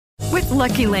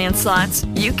Lucky Land Slots,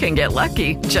 you can get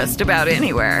lucky just about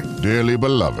anywhere. Dearly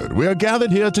beloved, we are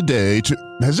gathered here today to...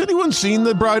 Has anyone seen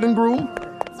the bride and groom?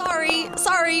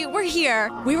 Sorry, we're here.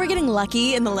 We were getting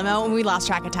lucky in the limo and we lost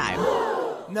track of time.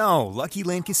 No, Lucky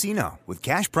Land Casino, with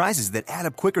cash prizes that add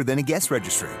up quicker than a guest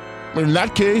registry. In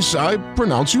that case, I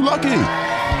pronounce you lucky.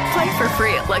 Play for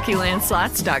free at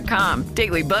LuckyLandSlots.com.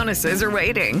 Daily bonuses are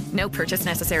waiting. No purchase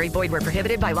necessary. Void where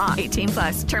prohibited by law.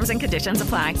 18+. Terms and conditions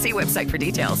apply. See website for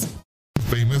details.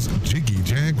 Famous Jiggy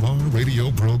Jaguar radio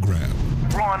program.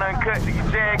 Raw and uncut, Jiggy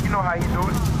Jag, you know how you do it. You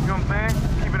know what I'm saying?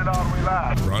 Keeping it all the way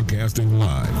live. Broadcasting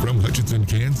live from Hutchinson,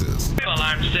 Kansas. Well,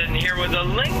 I'm sitting here with a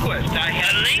linguist. I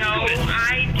had no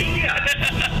idea.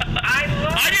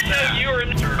 I didn't know you were,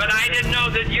 but I didn't know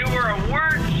that you were a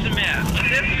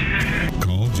wordsmith.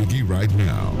 Call Jiggy right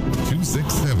now.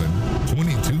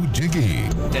 267-22-JIGGY.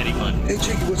 Daddy fun. Hey,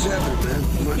 Jiggy, what's happening, man?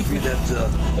 Reminds me of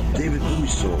that David Bowie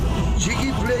song.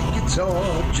 Jiggy play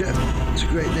guitar. Jeff, it's a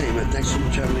great name, man. Thanks so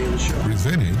much for having me on the show.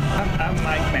 Presenting. I'm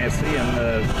Mike Massey,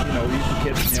 and you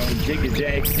can catch me on Jiggy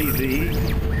Jag TV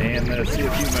and see a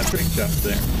few of my trick shots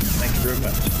there. Thank you very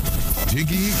much.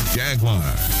 Jiggy Jaguar.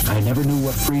 I never knew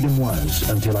what freedom was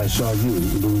until I saw you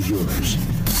lose yours.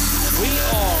 We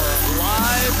are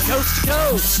live coast to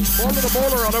coast, border to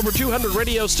border on over 200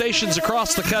 radio stations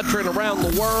across the country and around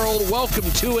the world. Welcome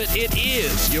to it. It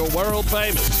is your world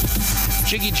famous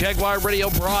Jiggy Jaguar radio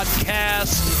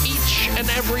broadcast each and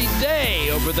every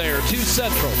day over there. 2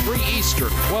 Central, 3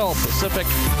 Eastern, 12 Pacific,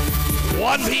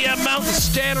 1 p.m. Mountain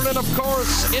Standard, and of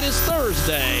course, it is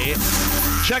Thursday.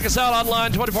 Check us out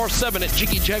online 24/7 at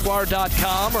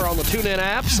JiggyJaguar.com or on the TuneIn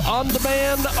apps,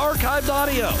 on-demand, archived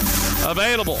audio.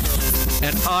 Available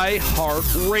at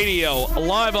iHeartRadio,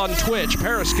 live on Twitch,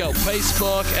 Periscope,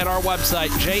 Facebook, and our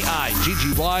website,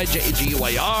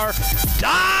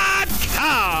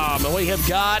 JiggyJaguar.com. And we have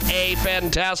got a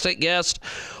fantastic guest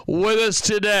with us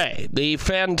today. The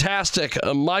fantastic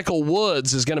Michael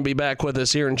Woods is going to be back with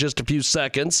us here in just a few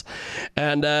seconds.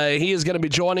 And he is going to be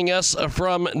joining us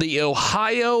from the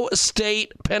Ohio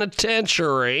State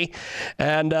Penitentiary.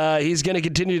 And he's going to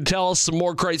continue to tell us some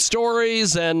more great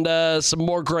stories and some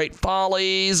more great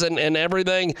follies and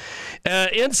everything.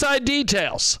 Inside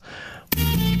details.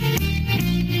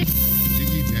 Jiggy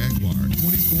Jaguar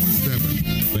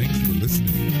 24/7. Thanks for listening.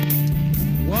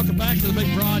 Welcome back to the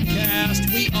big broadcast.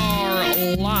 We are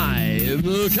live,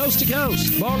 coast to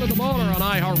coast, border to border on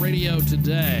iHeartRadio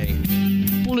today.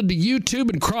 Pulled into YouTube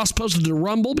and cross-posted to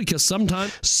Rumble because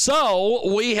sometimes. So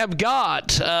we have got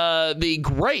the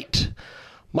great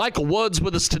Michael Woods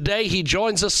with us today. He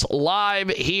joins us live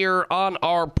here on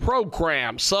our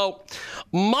program. So,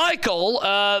 Michael,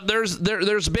 there's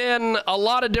been a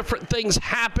lot of different things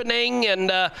happening, and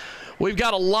we've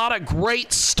got a lot of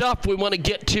great stuff we want to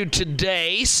get to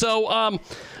today. So,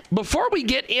 before we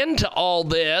get into all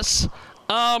this,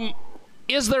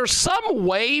 is there some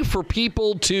way for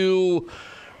people to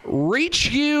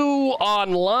reach you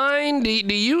online? Do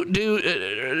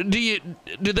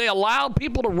they allow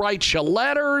people to write you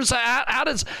letters? How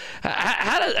does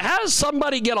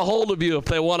somebody get a hold of you if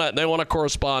they want to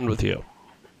correspond with you?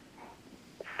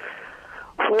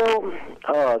 Well,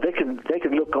 they can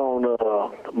look on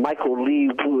Michael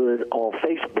Lee Wood on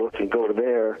Facebook and go to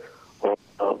there,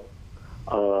 or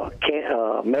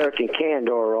American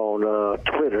Candor on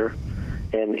Twitter.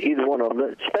 And either one of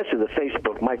them, especially the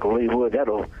Facebook, Michael Lee Wood,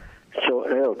 that'll tell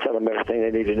them everything they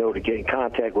need to know to get in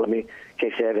contact with me in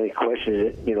case they have any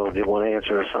questions that, they want to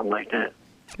answer or something like that.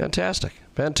 Fantastic.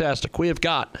 We have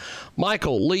got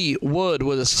Michael Lee Wood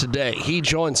with us today. He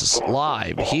joins us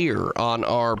live here on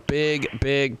our big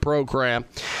program.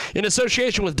 In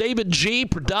association with David G.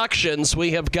 Productions,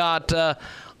 we have got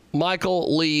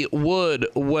Michael Lee Wood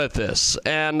with us.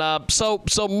 And so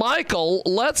Michael,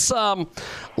 let's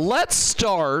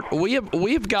start.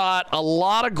 We've got a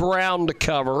lot of ground to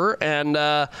cover, and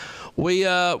we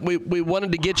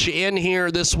wanted to get you in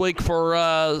here this week for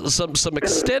some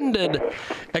extended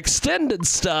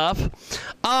stuff.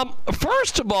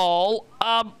 First of all,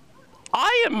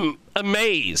 I am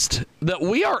amazed that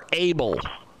we are able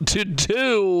to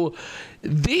do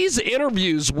these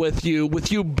interviews with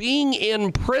you being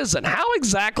in prison. How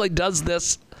exactly does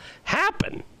this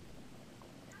happen?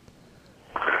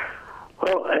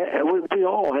 Well, we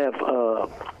all have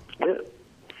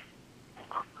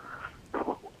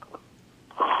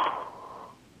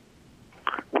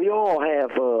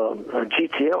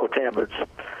GTL tablets,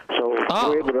 so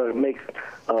we're able to make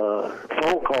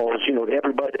phone calls, to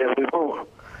everybody that we want.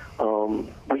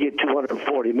 We get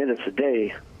 240 minutes a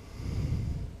day.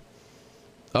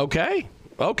 Okay.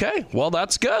 Okay. Well,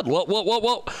 that's good. Well,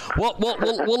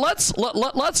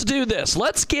 let's do this.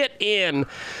 Let's get in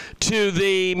to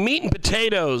the meat and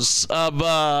potatoes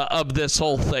of this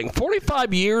whole thing.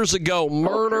 45 years ago,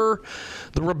 murder,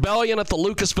 the rebellion at the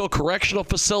Lucasville Correctional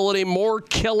Facility, more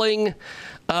killing.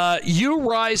 You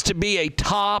rise to be as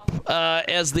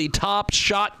the top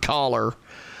shot caller.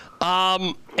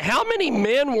 How many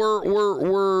men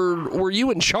were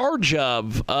you in charge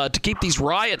of to keep these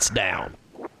riots down?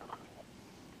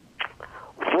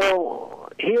 Well,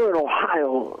 here in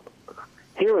Ohio,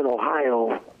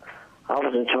 I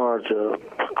was in charge of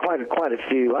quite a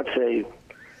few. I'd say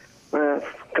a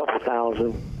couple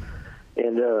thousand,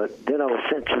 and then I was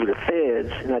sent to the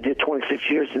feds, and I did 26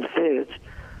 years in the feds,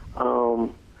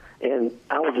 and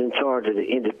I was in charge of the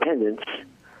independents.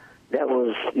 That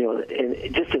was,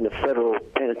 just in the federal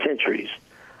penitentiaries,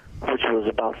 which was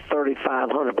about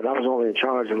 3,500, but I was only in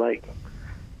charge of like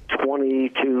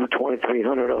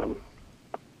 2,300 of them.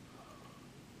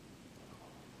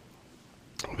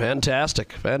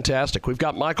 Fantastic. We've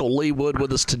got Michael Lee Wood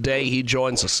with us today. He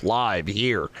joins us live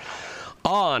here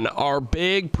on our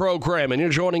big program, and you're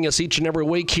joining us each and every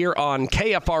week here on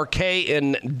KFRK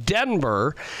in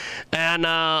Denver. And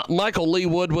Michael Lee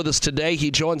Wood with us today.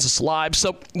 He joins us live.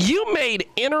 So you made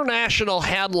international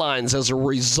headlines as a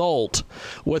result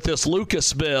with this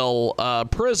Lucasville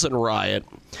prison riot.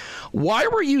 Why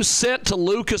were you sent to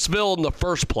Lucasville in the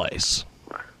first place?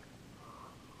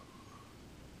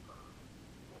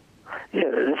 Yeah,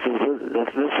 this is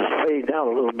fading out a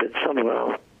little bit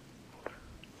somehow.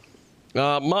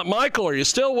 Michael, are you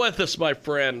still with us, my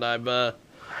friend?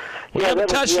 We haven't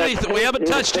touched anything. We haven't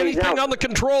touched anything on the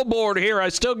control board here. I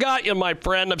still got you, my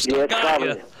friend. I've still got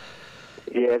you.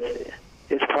 Yeah,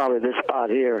 it's probably this spot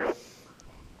here.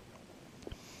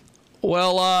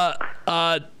 Well,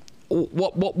 why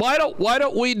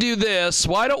don't we do this?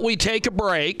 Why don't we take a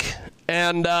break?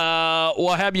 And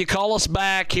we'll have you call us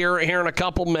back here in a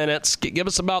couple minutes. Give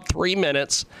us about 3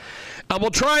 minutes, and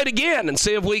we'll try it again and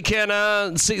see if we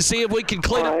can see if we can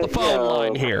clean up the phone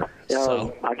line here.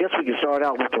 So I guess we can start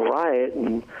out with the riot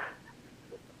and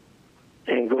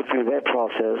go through that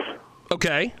process.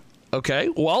 Okay.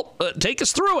 Well, take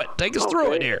us through it. Take us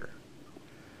through it here.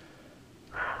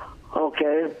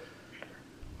 Okay.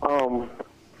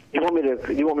 You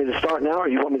want me to start now, or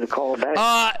you want me to call back?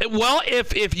 Well,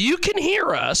 if you can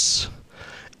hear us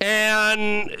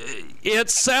and it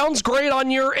sounds great on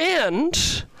your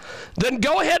end, then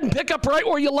go ahead and pick up right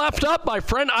where you left up, my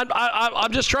friend.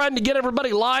 I'm just trying to get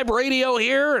everybody live radio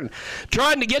here and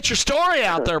trying to get your story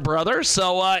out there, brother.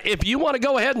 So if you want to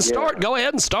go ahead and start, go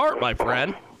ahead and start, my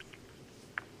friend.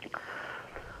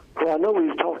 Well, I know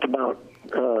we've talked about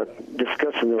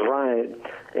discussing the riot,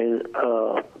 and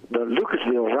the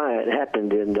Lucasville riot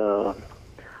happened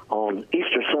on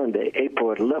Easter Sunday,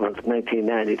 April 11th,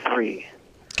 1993.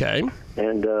 Okay.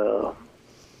 And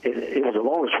it was the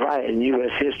longest riot in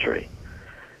U.S. history.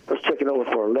 It was taken over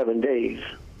for 11 days.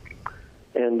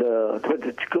 And but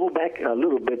to go back a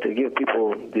little bit to give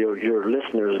people, your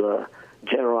listeners, a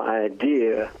general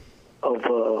idea of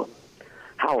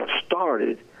how it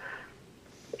started,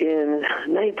 in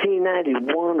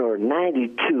 1991 or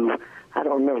 92, I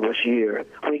don't remember which year,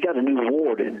 we got a new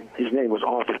warden. His name was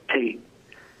Arthur Tate,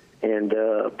 and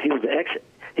he was an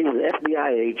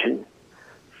FBI agent,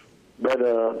 but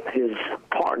his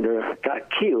partner got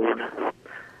killed,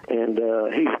 and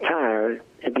he retired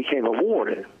and became a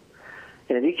warden.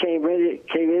 And he came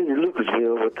into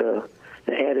Lucasville with the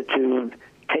attitude,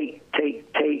 take,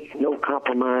 no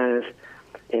compromise,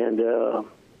 and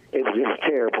it was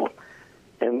terrible.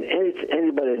 And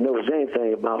anybody that knows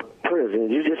anything about prison,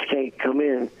 you just can't come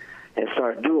in and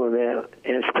start doing that,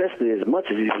 and especially as much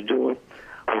as he was doing,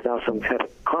 without some kind of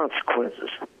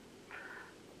consequences.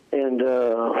 And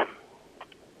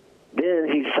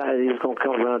then he decided he was going to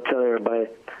come around and tell everybody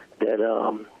that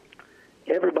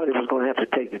everybody was going to have to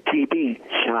take the TB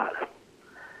shot.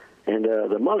 And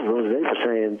the Muslims, they were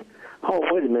saying, oh,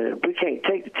 wait a minute, we can't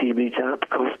take the TB shot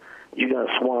because you got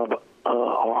to swab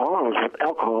our arms with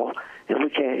alcohol, and we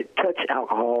can't touch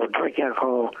alcohol or drink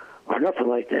alcohol or nothing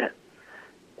like that.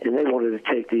 And they wanted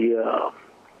to take the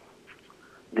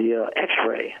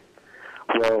X-ray.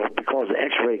 Well, because the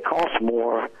X-ray costs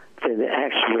more than the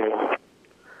actual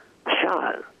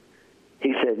shot,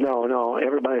 he said, no,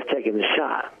 everybody's taking the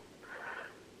shot.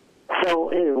 So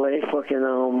anyway,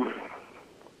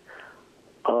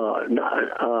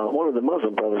 one of the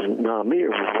Muslim brothers, Namir,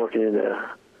 was working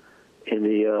in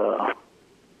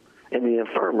the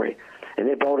infirmary, and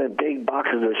they brought in big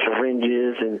boxes of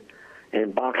syringes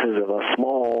and boxes of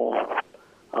small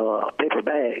paper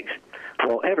bags.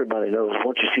 Well, everybody knows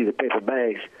once you see the paper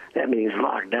bags, that means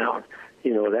lockdown.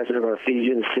 You know, that's they're going to feed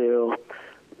you in the cell,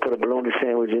 put a bologna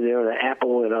sandwich in there, an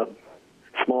apple, and a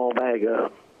small bag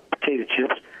of potato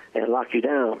chips, and lock you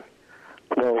down.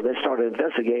 Well, they started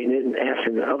investigating it and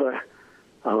asking the other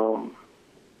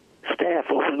staff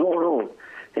what was going on.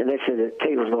 And they said that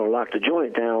Tate was going to lock the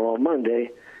joint down on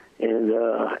Monday, and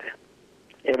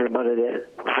everybody that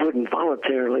wouldn't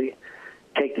voluntarily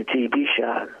take the TB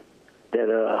shot,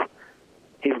 that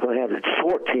he was going to have the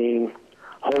SWAT team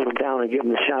hold him down and give him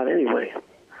the shot anyway.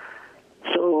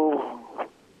 So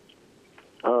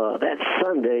that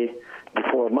Sunday,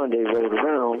 before Monday rolled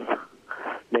around,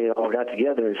 they all got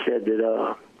together and said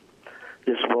that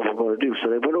this is what we're going to do. So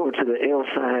they went over to the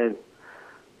L-side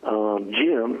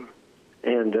gym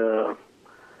and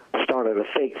started a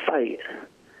fake fight,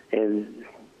 and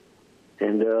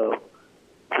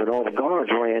when all the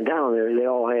guards ran down there, they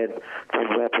all had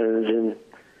their weapons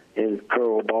and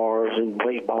curl bars and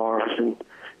weight bars and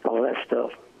all that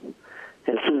stuff.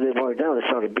 And as soon as they brought it down, they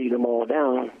started beating them all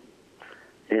down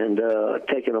and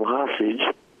taking them hostage.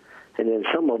 And then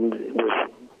some of them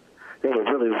they were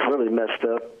really, really messed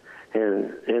up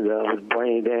and with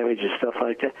brain damage and stuff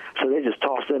like that. So they just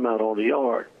tossed them out on the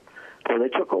yard. Well, they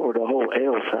took over the whole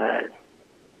L side,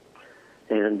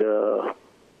 and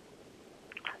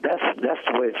that's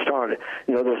the way it started.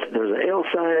 You know, there's an L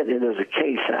side and there's a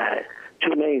K side,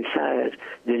 two main sides.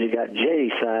 Then you got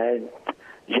J side,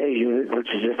 J unit, which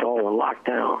is just all a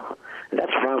lockdown. And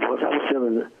that's where I was.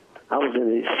 I was in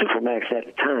the Supermax at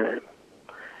the time,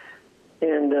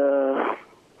 and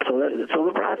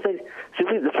so I think. See,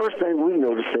 the first thing we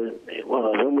noticed that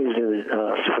when we was in the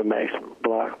Supermax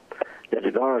block, that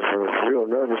the guards were real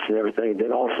nervous and everything.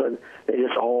 Then all of a sudden, they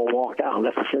just all walked out and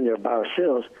left us in there by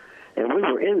ourselves. And we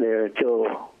were in there until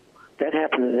that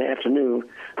happened in the afternoon.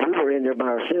 We were in there by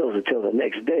ourselves until the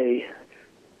next day,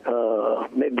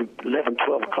 maybe 11,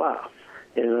 12 o'clock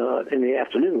in the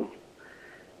afternoon.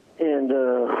 And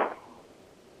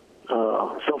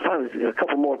so finally, a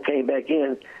couple more came back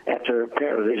in after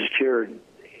apparently they secured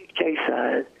K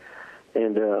side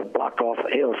and blocked off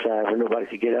L side where nobody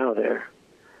could get out of there.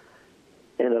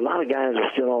 And a lot of guys were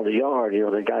still on the yard, you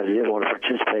know, the guys that didn't want to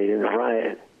participate in the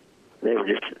riot. They were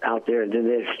just out there, and then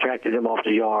they extracted them off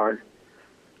the yard.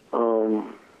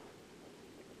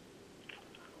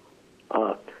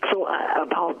 So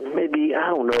about maybe, I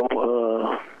don't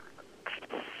know,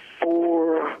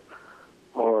 4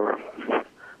 or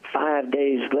 5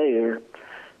 days later,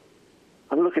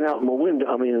 I'm looking out my window,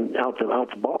 out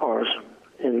the bars,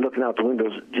 and looking out the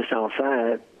windows just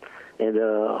outside, and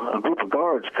a group of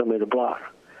guards come in the block,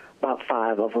 about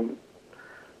 5 of them,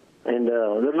 and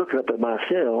they're looking up at my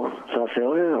cell. So I said,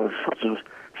 "Oh yeah,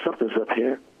 something's up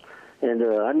here," and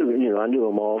I knew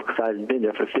them all because I'd been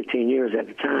there for 15 years at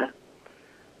the time.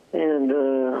 And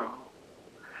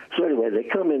so anyway, they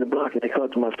come in the block and they come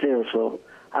up to my cell. So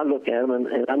I look at them,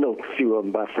 and I know a few of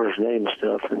them by first name and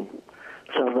stuff. And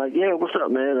so I was like, "Yeah, what's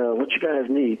up, man? What you guys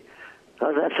need?"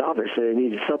 That's obviously they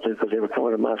needed something because they were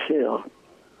coming to my cell.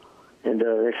 And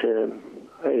they said,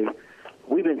 "Hey,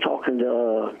 we've been talking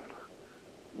to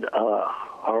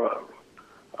our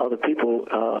other people,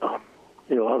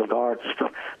 other guards and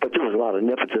stuff, but there was a lot of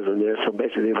nepotism there. So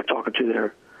basically, they were talking to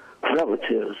their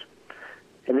relatives,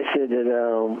 and they said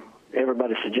that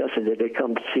everybody suggested that they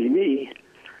come to see me."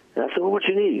 And I said, "Well, what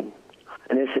you need?"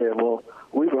 And they said, "Well,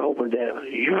 we were hoping that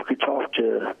you could talk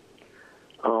to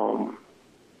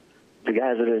the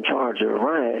guys that are in charge of the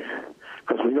riot,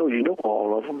 because we know you know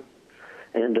all of them.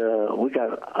 And we got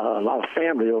a lot of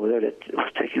family over there that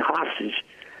was taken hostage,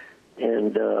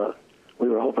 and we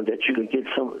were hoping that you could get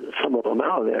some of them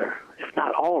out of there, if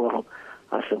not all of them."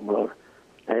 I said, "Well,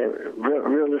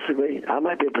 realistically, I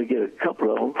might be able to get a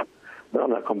couple of them, but I'm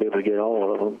not going to be able to get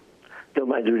all of them. They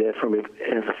might do that for me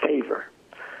as a favor."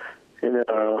 And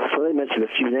so they mentioned a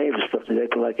few names and stuff that they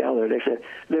could like out there. They said,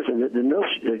 "Listen,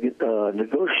 the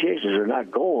negotiations are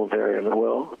not going very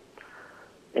well,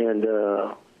 and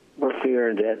we're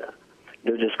fearing that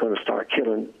they're just going to start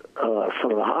killing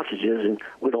some of the hostages, and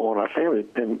we don't want our family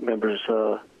members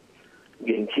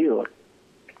getting killed."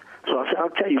 So I said, "I'll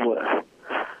tell you what.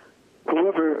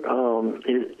 Whoever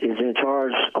is in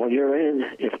charge on your end,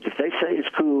 if they say it's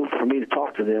cool for me to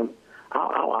talk to them,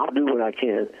 I'll do what I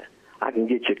can. I can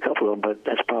get you a couple of them, but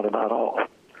that's probably about all.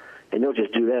 And they'll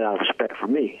just do that out of respect for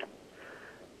me."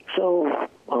 So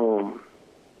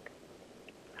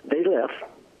they left,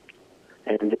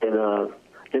 and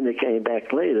then they came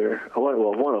back later.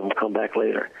 Well, one of them come back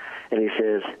later, and he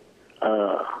says,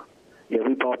 "Yeah,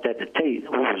 we bought that to Tate,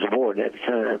 who was the warden at the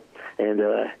time,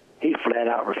 and he flat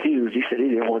out refused. He said he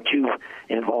didn't want you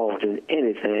involved in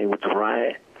anything with the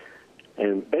riot.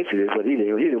 And basically, what he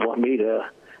did, he didn't want me to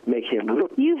make him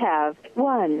look. You have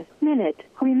 1 minute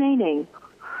remaining.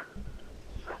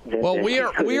 Well, we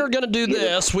are going to do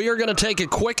this. We are going to take a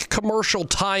quick commercial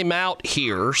timeout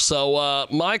here. So,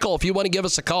 Michael, if you want to give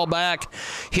us a call back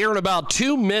here in about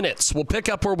 2 minutes, we'll pick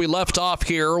up where we left off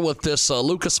here with this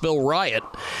Lucasville riot,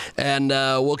 and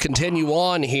we'll continue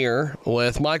on here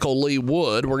with Michael Lee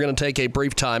Wood. We're going to take a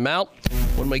brief timeout.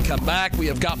 When we come back, we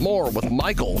have got more with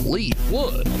Michael Lee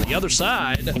Wood on the other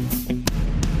side.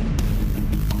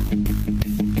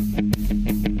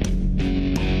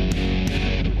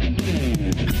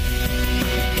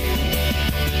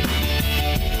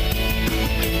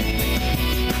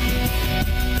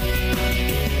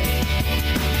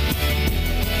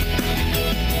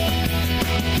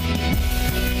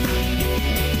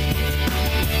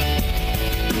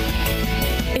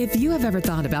 If you have ever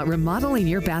thought about remodeling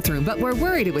your bathroom but were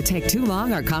worried it would take too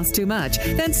long or cost too much,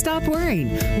 then stop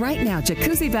worrying. Right now,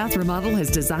 Jacuzzi Bath Remodel has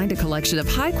designed a collection of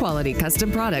high-quality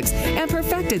custom products and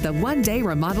perfected the one-day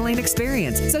remodeling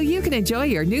experience so you can enjoy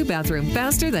your new bathroom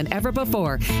faster than ever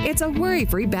before. It's a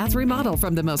worry-free bath remodel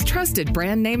from the most trusted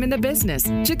brand name in the business,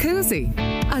 Jacuzzi.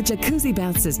 A Jacuzzi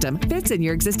bath system fits in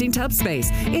your existing tub space.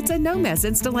 It's a no-mess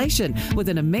installation with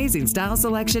an amazing style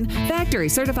selection,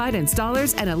 factory-certified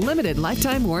installers, and a limited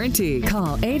lifetime warranty.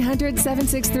 Call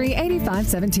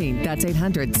 800-763-8517. That's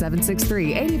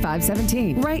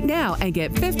 800-763-8517 right now and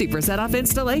get 50% off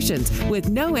installations with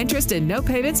no interest and no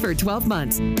payments for 12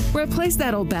 months. Replace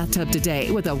that old bathtub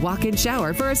today with a walk-in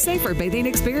shower for a safer bathing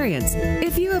experience.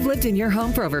 If you have lived in your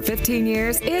home for over 15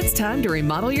 years, it's time to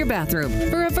remodel your bathroom.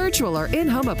 For a virtual or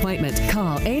in-home appointment,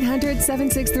 call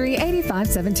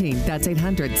 800-763-8517. That's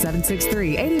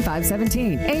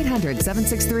 800-763-8517.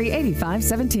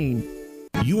 800-763-8517.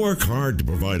 You work hard to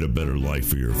provide a better life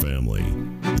for your family.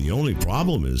 The only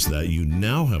problem is that you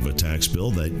now have a tax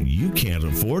bill that you can't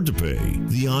afford to pay.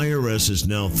 The IRS is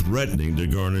now threatening to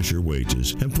garnish your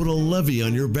wages and put a levy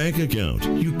on your bank account.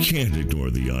 You can't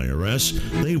ignore the IRS.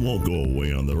 They won't go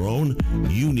away on their own.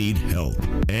 You need help,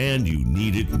 and you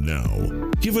need it now.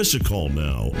 Give us a call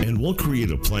now, and we'll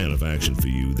create a plan of action for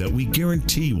you that we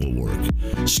guarantee will work.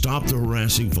 Stop the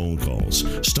harassing phone calls.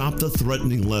 Stop the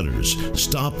threatening letters.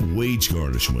 Stop wage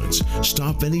garnishments.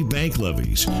 Stop any bank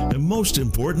levies. And most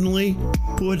importantly,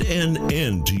 put an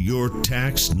end to your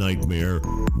tax nightmare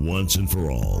once and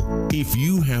for all. If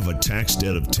you have a tax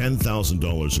debt of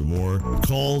 $10,000 or more,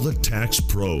 call the Tax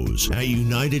Pros at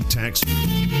United Tax.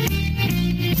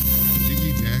 Jiggy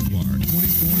Jaguar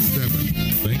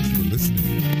 24/7. Thanks for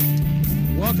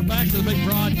listening. Welcome back to the big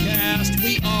broadcast.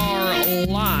 We are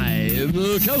live,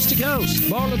 coast to coast,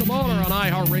 baller to baller on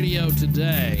iHeartRadio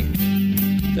today.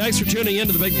 Thanks for tuning in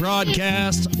to the big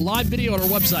broadcast. Live video on our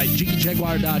website,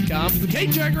 JiggyJaguar.com. From the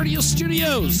K-Jag Radio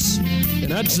Studios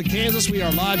in Hudson, Kansas, we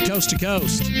are live coast to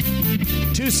coast.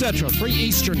 2 Central, 3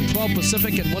 Eastern, 12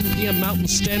 Pacific, and 1 p.m. Mountain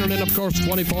Standard, and, of course,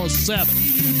 24/7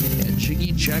 at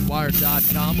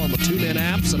JiggyJaguar.com on the TuneIn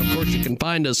apps. And, of course, you can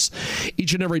find us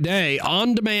each and every day.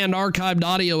 On-demand archived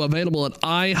audio available at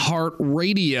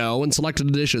iHeartRadio, and selected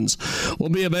editions will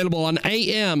be available on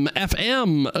AM,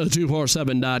 FM,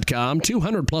 247.com,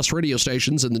 200-plus radio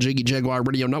stations in the Jiggy Jaguar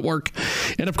Radio Network,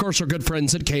 and, of course, our good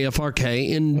friends at KFRK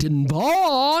in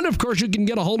Denver. Of course, you can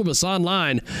get a hold of us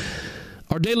online.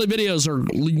 Our daily videos are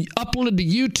uploaded to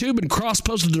YouTube and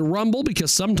cross-posted to Rumble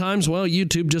because sometimes, well,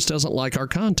 YouTube just doesn't like our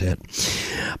content.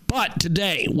 But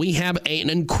today, we have an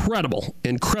incredible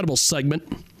segment.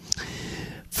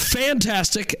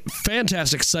 Fantastic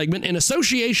segment in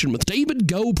association with David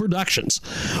Go Productions.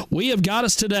 We have got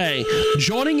us today,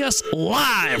 joining us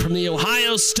live from the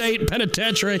Ohio State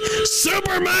Penitentiary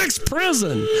Supermax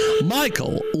Prison,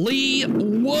 Michael Lee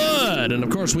Wood. And of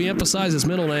course, we emphasize his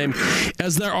middle name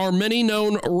as there are many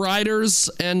known writers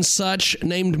and such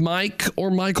named Mike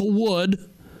or Michael Wood.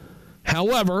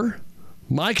 However,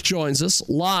 Mike joins us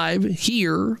live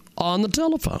here on the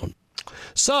telephone.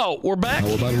 So, we're back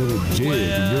with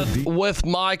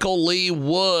Michael Lee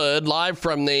Wood, live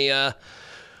from the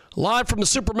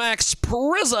Supermax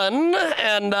prison.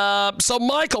 And so,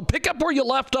 Michael, pick up where you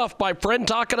left off, my friend,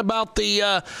 talking about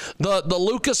the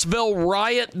Lucasville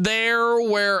riot there,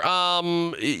 where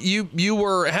you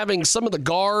were having some of the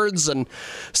guards and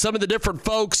some of the different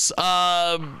folks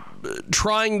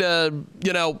trying to,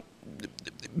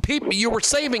 people, you were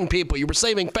saving people, you were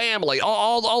saving family,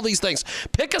 all these things.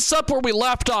 Pick us up where we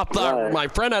left off there, my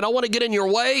friend. I don't want to get in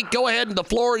your way. Go ahead, and the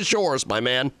floor is yours, my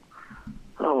man.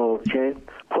 Oh, okay.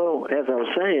 Well, as I was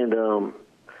saying,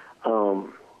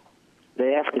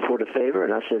 they asked me for the favor,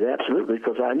 and I said absolutely,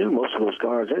 because I knew most of those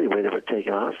guards anyway that were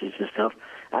taking hostages and stuff.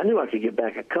 I knew I could get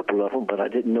back a couple of them, but I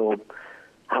didn't know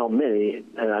how many,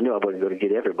 and I knew I wasn't going to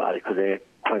get everybody because they had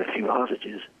quite a few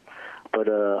hostages. But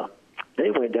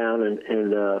they went down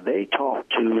and they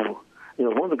talked to,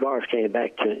 one of the guards came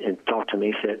back and talked to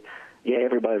me, said, yeah,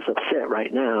 everybody's upset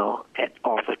right now at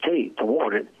Arthur Tate, the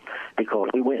warden, because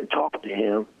we went and talked to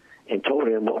him and told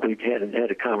him what we had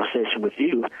a conversation with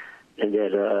you, and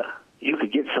that you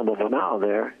could get some of them out of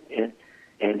there.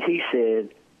 And he said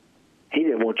he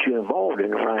didn't want you involved in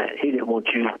the riot. He didn't want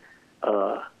you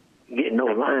getting no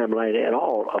limelight at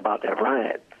all about that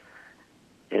riot.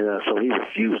 And so he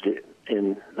refused it.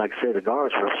 And like I said, the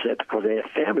guards were upset because they had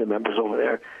family members over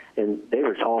there, and they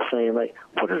were all saying, like,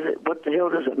 what the hell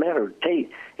does it matter,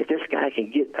 Tate? If this guy can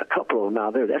get a couple of them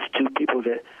out there, that's two people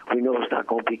that we know is not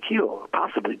going to be killed,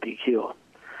 possibly be killed.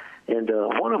 And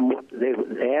one of them they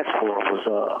asked for was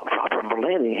Robert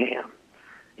Verlaningham.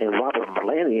 And Robert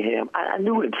Verlaningham, I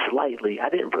knew him slightly. I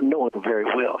didn't know him very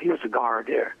well. He was a guard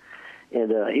there.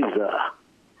 And he was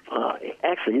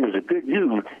actually, he was a good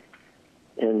dude.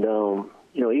 And,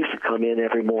 he used to come in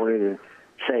every morning and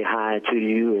say hi to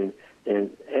you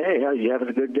and hey, how you having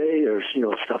a good day, or,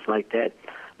 stuff like that.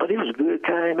 But he was a good,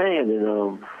 kind man,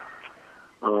 and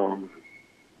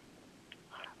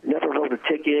never wrote a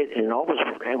ticket, and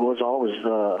was always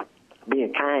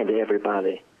being kind to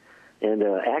everybody. And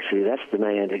actually, that's the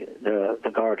man,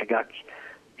 the guard that got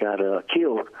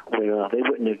killed when they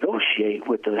wouldn't negotiate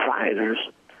with the rioters.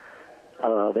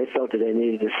 They felt that they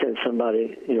needed to send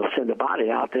somebody, send a body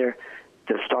out there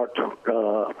to start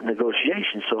the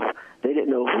negotiations. So they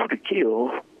didn't know who to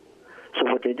kill. So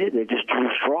what they did, they just drew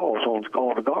straws on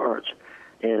all the guards.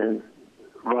 And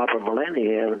Robert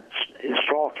Verlaningham, his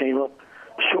straw came up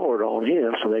short on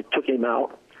him, so they took him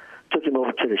out, took him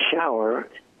over to the shower,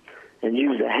 and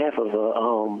used a half of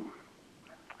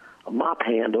a mop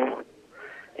handle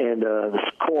and the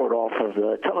cord off of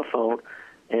the telephone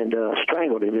and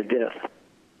strangled him to death.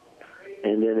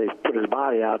 And then they put his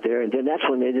body out there, and then that's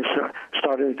when they just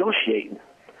started negotiating.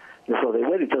 And so they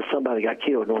waited until somebody got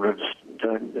killed in order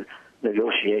to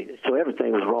negotiate. So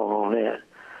everything was wrong on that.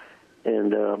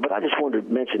 And but I just wanted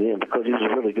to mention him because he was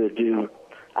a really good dude.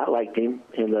 I liked him,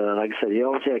 and like I said, he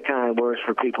always had kind words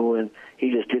for people, and he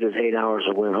just did his 8 hours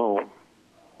and went home.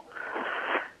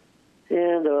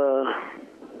 And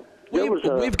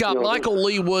we've got Michael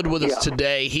Lee Wood with us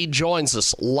today. He joins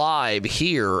us live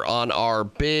here on our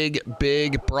big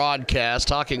broadcast,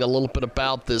 talking a little bit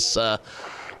about this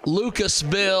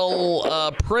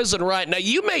Lucasville prison right now.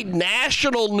 You made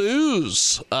national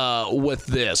news with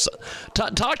this.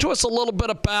 Talk to us a little bit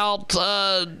about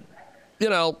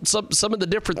some of the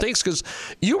different things, because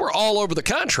you were all over the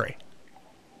country.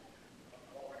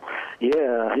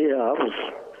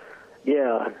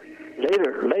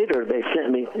 Later they sent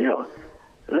me.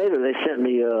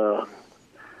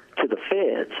 To the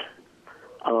feds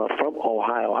from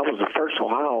Ohio. I was the first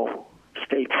Ohio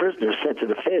state prisoner sent to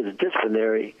the feds,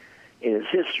 disciplinary in its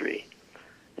history.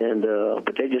 And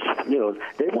but they just,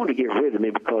 they wanted to get rid of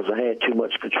me because I had too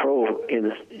much control in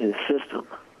the system.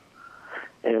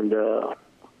 And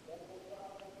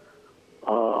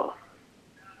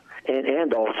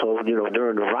and also,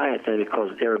 during the riot thing,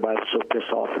 because everybody was so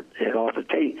pissed off at Arthur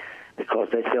Tate, because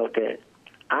they felt that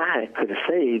I could have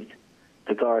saved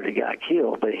the guard that got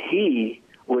killed, but he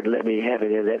wouldn't let me have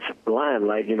it in that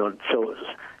limelight, so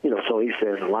he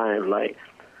says limelight.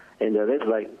 And they was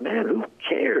like, man, who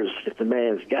cares if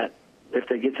if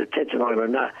they get attention on him or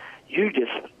not? You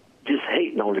just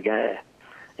hating on the guy.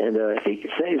 And if he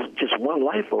saves just one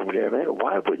life over there, man,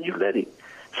 why wouldn't you let him?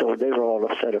 So they were all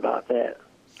upset about that.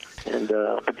 And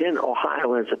but then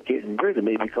Ohio ends up getting rid of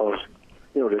me because,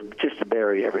 just to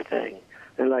bury everything.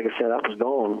 And like I said, I was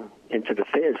gone into the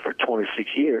feds for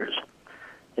 26 years.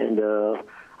 And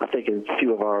I think in a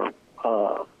few of our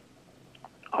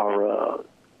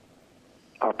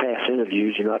past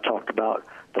interviews, I talked about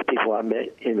the people I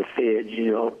met in the feds,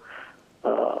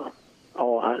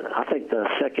 I think the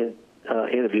second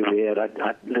interview we had,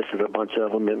 I listed a bunch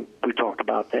of them, and we talked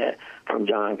about that, from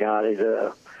John Gotti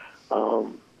to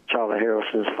Charlie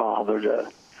Harrison's father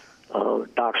to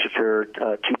Doc Shakur,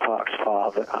 Tupac's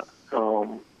father,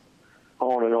 on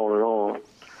and on and on.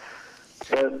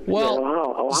 But,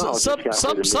 well,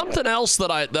 something else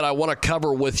that I want to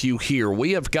cover with you here.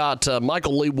 We have got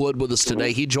Michael Lee Wood with us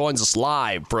today. He joins us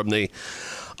live from the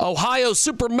Ohio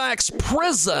Supermax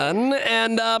prison.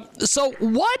 And so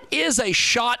what is a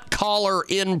shot caller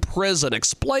in prison?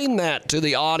 Explain that to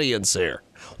the audience here.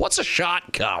 What's a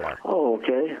shot caller? Oh,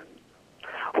 okay.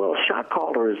 Well, a shot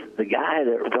caller is the guy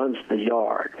that runs the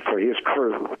yard for his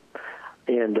crew.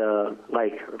 And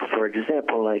like, for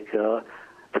example, like the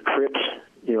Crips,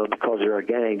 because they're a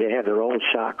gang, they have their own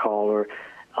shot caller.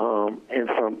 And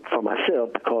for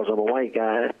myself, because I'm a white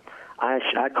guy,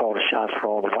 I call the shots for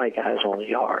all the white guys on the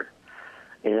yard.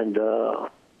 And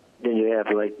then you have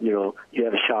you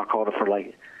have a shot caller for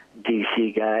like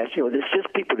DC guys. There's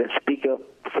just people that speak up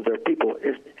for their people.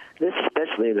 This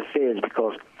especially in the feds,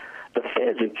 because the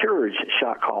feds encourage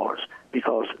shot callers,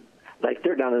 because like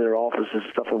they're down in their offices and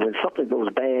stuff, and when something goes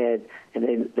bad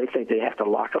and they think they have to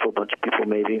lock up a bunch of people,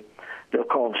 maybe they'll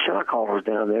call the shot callers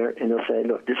down there and they'll say,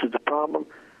 look, this is the problem.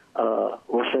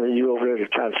 We're sending you over there to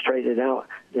try to straighten it out.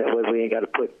 That way we ain't got to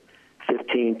put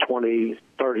 15, 20,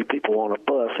 30 people on a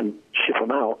bus and ship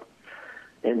them out.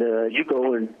 And you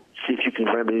go and see if you can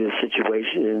remedy the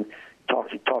situation and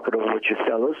talk it over with your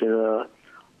fellas and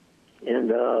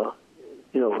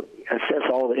assess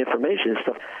all the information and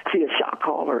stuff. See, a shot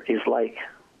caller is like,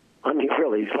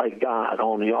 really, it's like God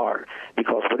on the yard,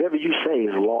 because whatever you say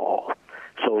is law.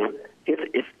 So if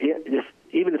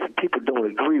even if people don't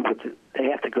agree with it, they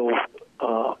have to go with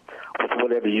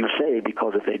whatever you say,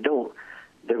 because if they don't,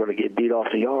 they're going to get beat off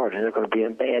the yard and they're going to be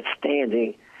in bad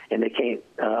standing, and they can't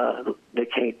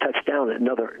touch down at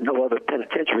no other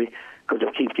penitentiary, because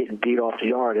they'll keep getting beat off the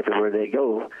yard everywhere they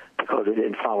go because they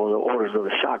didn't follow the orders of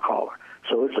the shot caller.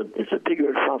 So it's a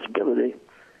bigger responsibility.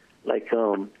 Like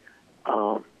if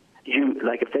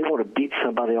they want to beat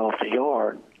somebody off the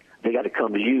yard, they got to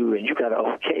come to you, and you got to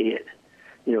okay it.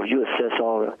 You assess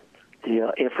all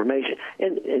the information,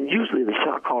 and usually the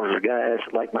shot callers are guys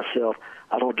like myself.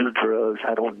 I don't do drugs,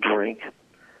 I don't drink,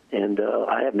 and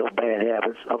I have no bad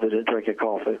habits other than drinking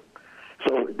coffee.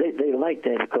 So they like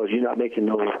that, because you're not making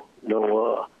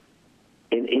no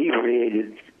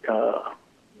inebriated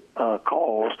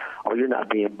calls, or you're not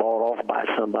being bought off by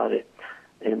somebody,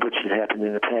 which has happened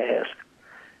in the past.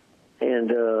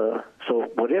 And so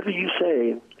whatever you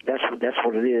say, that's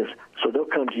what it is. So they'll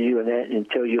come to you and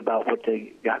tell you about what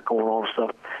they got going on and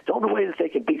stuff. The only way that they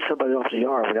can beat somebody off the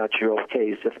yard without your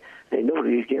okay is if they know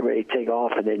that he's getting ready to take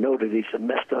off, and they know that he's a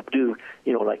messed up dude,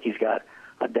 like he's got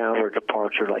a downward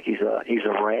departure, like he's a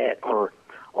rat or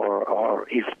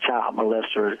he's a child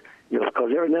molester.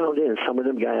 Because every now and then some of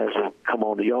them guys will come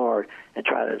on the yard and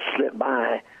try to slip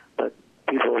by, but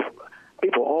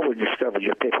people always discover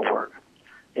your paperwork,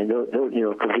 and they'll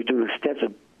because we do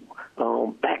extensive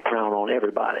background on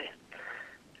everybody,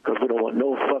 because we don't want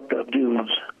no fucked up dudes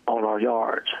on our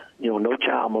yards. No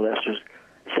child molesters.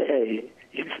 Say,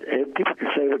 hey, people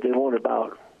can say what they want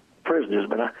about prisoners,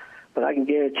 but I can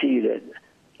guarantee you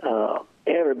that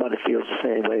everybody feels the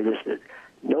same way. That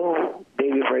no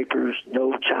baby rapers,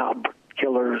 no child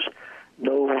killers,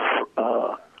 no,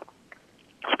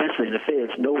 especially in the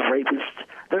feds, no rapists.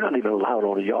 They're not even allowed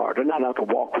on the yard. They're not allowed to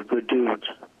walk with good dudes.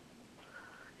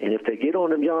 And if they get on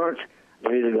them yards,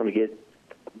 they're either going to get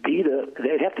beat up.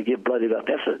 They'd have to get bloodied up.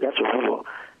 That's a rule.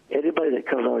 Anybody that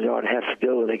comes on the yard has to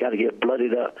go, and they got to get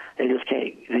bloodied up. They just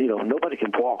can't. Nobody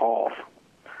can walk off.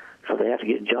 So they have to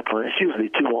get jumped on. It's usually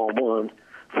 2-on-1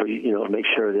 for to make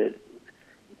sure that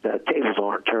the tables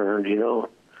aren't turned, and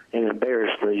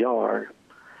embarrass the yard.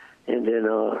 And then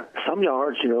some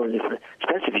yards,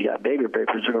 especially if you got baby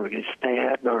breakers, they're going to get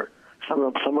stabbed, or some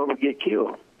of them will get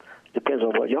killed. Depends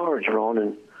on what yard you're on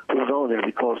and who's on there,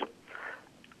 because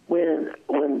when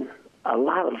a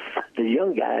lot of the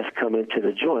young guys come into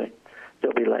the joint,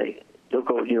 they'll go,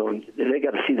 they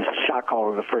got to see the shot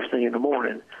caller the first thing in the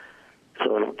morning.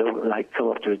 So they'll like come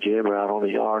up to the gym or out on the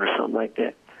yard or something like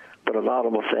that. But a lot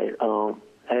of them will say,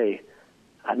 hey,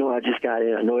 I know I just got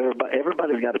in. I know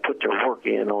everybody's got to put their work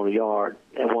in on the yard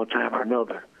at one time or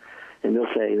another. And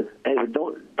they'll say, hey,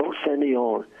 don't send me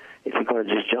on if you're going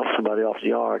to just jump somebody off the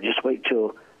yard. Just wait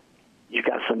till you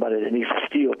got somebody that needs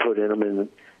steel put in them, and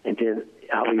then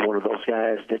I'll be one of those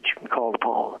guys that you can call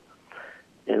upon.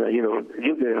 And you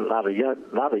get a lot of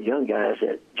young guys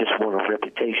that just want a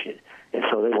reputation, and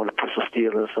so they want to put some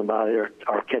steel in somebody or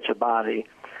catch a body,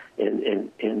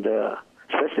 and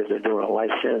especially if they're doing a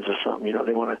life sentence or something,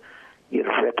 they want to get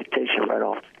a reputation right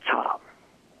off the top.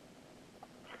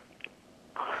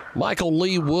 Michael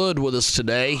Lee Wood with us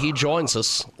today. He joins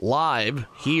us live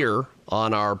here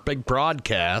on our big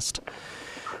broadcast.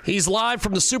 He's live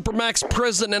from the Supermax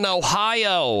prison in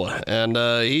Ohio, and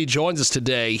he joins us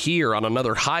today here on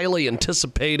another highly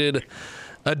anticipated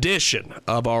edition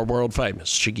of our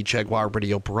world-famous Jiggy Jaguar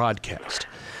radio broadcast.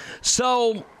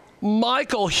 So,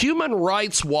 Michael, Human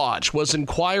Rights Watch was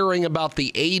inquiring about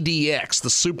the ADX, the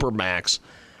Supermax.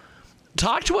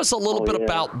 Talk to us a little bit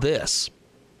about this.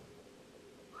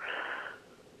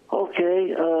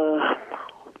 Okay.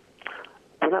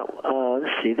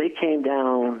 Let's see. They came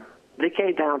down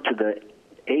to the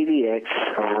 80X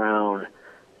around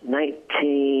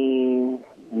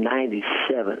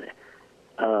 1997.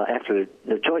 After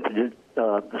the joint,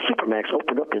 the Supermax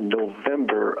opened up in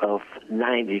November of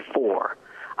 94.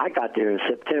 I got there in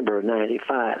September of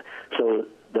 95. So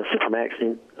the Supermax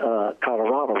in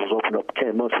Colorado was opened up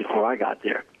 10 months before I got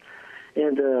there.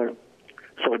 And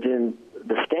so then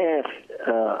the staff,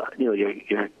 your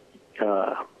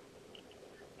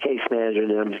case manager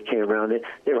and them just came around.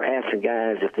 They were asking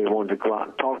guys if they wanted to go out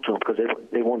and talk to them because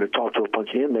they wanted to talk to a bunch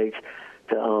of inmates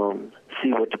to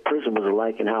see what the prison was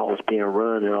like and how it was being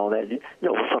run and all that. It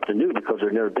was something new because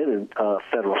they'd never been in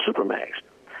federal Supermax.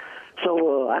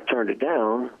 So I turned it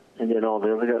down, and then all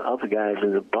the other guys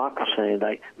in the block were saying,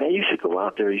 like, man, you should go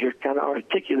out there. You're kind of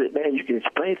articulate, man. You can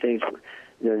explain things.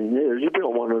 You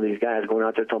don't want one of these guys going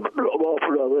out there talking about,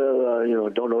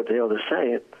 don't know what the hell they're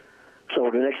saying.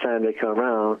 So the next time they come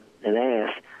around and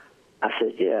ask, I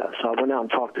said, yeah. So I went out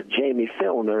and talked to Jamie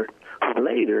Fellner, who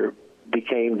later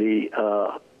became the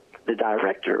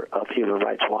director of Human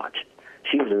Rights Watch.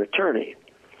 She was an attorney,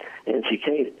 and she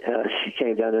came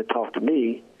down and talked to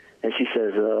me, and she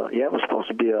says, yeah, it was supposed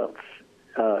to be a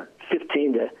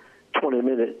 15 to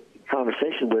 20-minute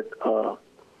conversation with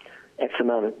X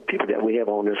amount of people that we have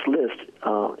on this list,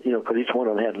 because each one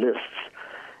of them had lists.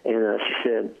 And she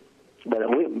said, but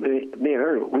me and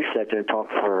her, we sat there and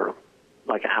talked for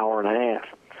like an hour and a half.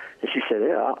 And she said,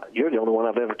 yeah, you're the only one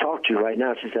I've ever talked to right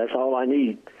now. She said, that's all I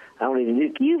need. I don't even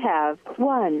need. You have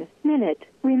 1 minute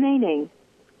remaining.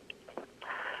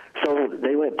 So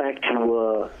they went back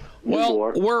to New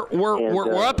York.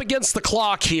 We're up against the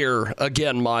clock here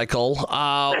again, Michael.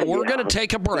 We're going to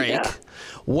take a break. Yeah.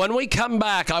 When we come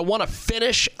back, I want to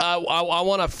finish. I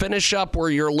want to finish up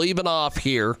where you're leaving off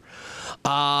here.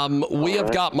 We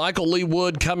have got Michael Lee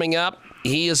Wood coming up.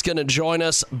 He is going to join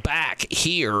us back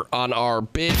here on our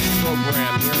big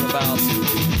program here in about a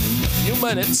few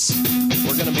minutes.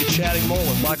 We're going to be chatting more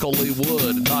with Michael Lee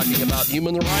Wood and talking about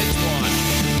Human Rights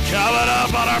Watch. Coming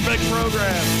up on our big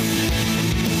program.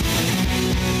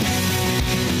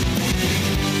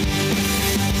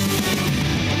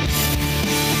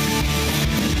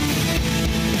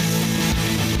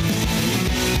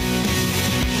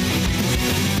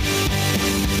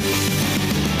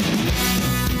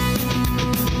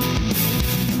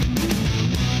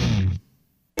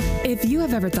 If you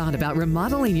have ever thought about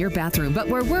remodeling your bathroom but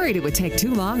were worried it would take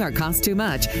too long or cost too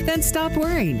much, then stop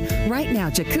worrying. Right now,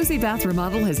 Jacuzzi Bath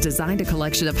Remodel has designed a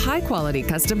collection of high-quality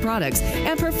custom products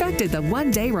and perfected the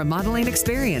one-day remodeling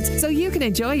experience so you can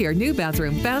enjoy your new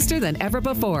bathroom faster than ever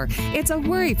before. It's a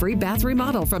worry-free bath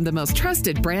remodel from the most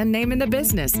trusted brand name in the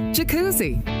business,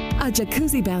 Jacuzzi. A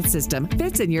jacuzzi bath system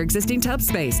fits in your existing tub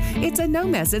space. It's a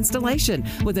no-mess installation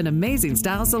with an amazing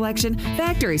style selection,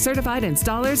 factory-certified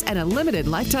installers, and a limited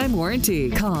lifetime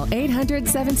warranty. Call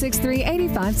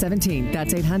 800-763-8517.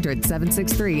 That's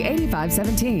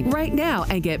 800-763-8517 right now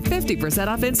and get 50%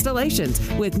 off installations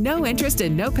with no interest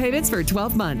and no payments for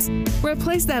 12 months.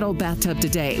 Replace that old bathtub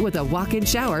today with a walk-in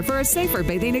shower for a safer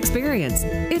bathing experience.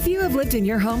 If you have lived in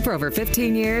your home for over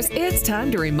 15 years, it's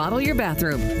time to remodel your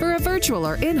bathroom. For a virtual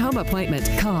or in-home appointment,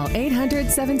 call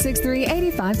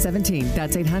 800-763-8517.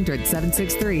 That's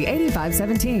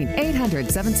 800-763-8517.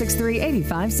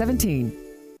 800-763-8517.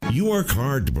 You work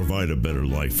hard to provide a better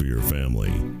life for your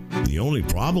family. The only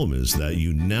problem is that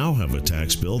you now have a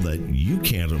tax bill that you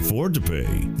can't afford to pay.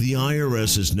 The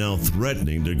IRS is now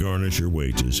threatening to garnish your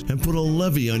wages and put a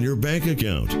levy on your bank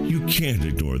account. You can't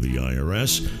ignore the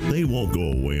IRS. They won't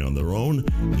go away on their own.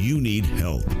 You need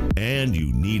help, and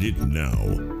you need it now.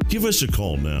 Give us a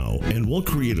call now, and we'll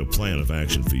create a plan of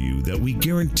action for you that we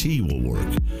guarantee will work.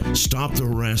 Stop the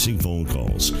harassing phone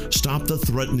calls. Stop the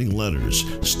threatening letters.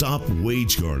 Stop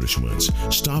wage garnishments.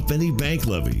 Stop any bank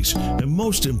levies. And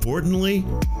most importantly,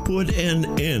 put an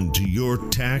end to your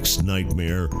tax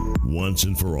nightmare once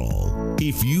and for all.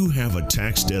 If you have a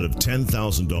tax debt of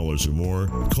 $10,000 or more,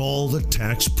 call the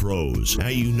Tax Pros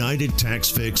at United Tax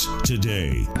Fix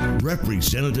today.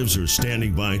 Representatives are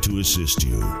standing by to assist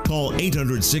you. Call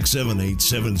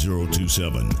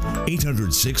 800-678-7027.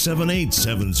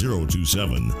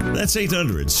 800-678-7027. That's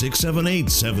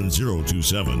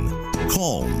 800-678-7027.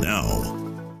 Call now.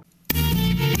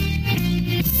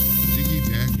 Jiggy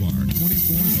Jaguar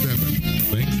 24/7.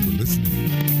 Thanks for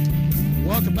listening.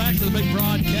 Welcome back to the big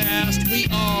broadcast. We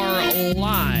are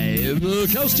live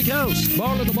coast to coast,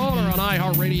 border to border on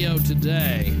iHeartRadio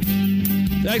today.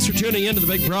 Thanks for tuning in to the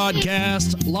big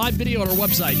broadcast. Live video on our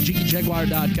website,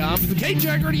 JiggyJaguar.com. From the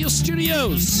K-Jag Radio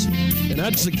Studios in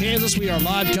Hudson, Kansas, we are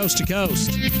live coast to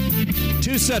coast.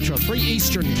 2 Central, 3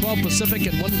 Eastern, 12 Pacific,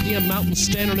 and 1 p.m. Mountain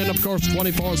Standard, and of course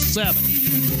 24/7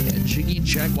 at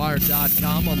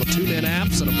JiggyJaguar.com on the TuneIn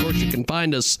apps. And, of course, you can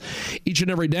find us each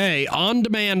and every day.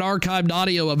 On-demand archived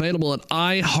audio available at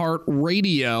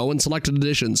iHeartRadio, and selected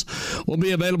editions will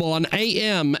be available on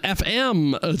AM,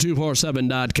 FM,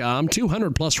 247.com,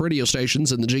 200-plus radio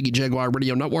stations in the Jiggy Jaguar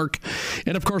Radio Network,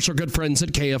 and, of course, our good friends at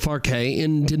KFRK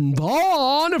in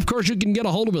Denbon. Of course, you can get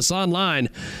a hold of us online.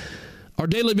 Our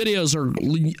daily videos are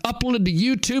uploaded to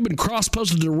YouTube and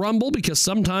cross-posted to Rumble because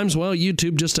sometimes, well,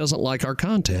 YouTube just doesn't like our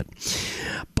content.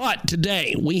 But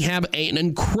today, we have an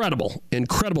incredible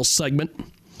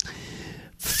segment.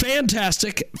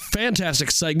 Fantastic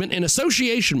segment in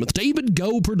association with David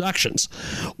Go Productions.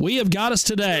 We have got us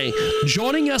today,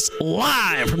 joining us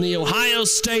live from the Ohio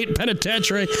State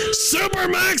Penitentiary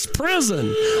Supermax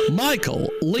Prison, Michael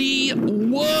Lee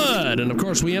Wood. And of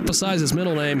course, we emphasize his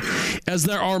middle name as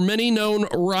there are many known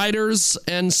writers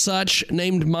and such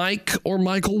named Mike or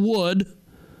Michael Wood.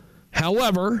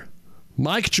 However,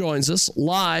 Mike joins us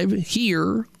live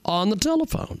here on the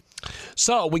telephone.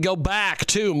 So we go back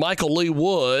to Michael Lee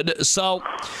Wood. So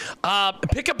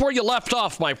pick up where you left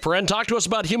off, my friend. Talk to us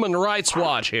about Human Rights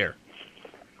Watch here.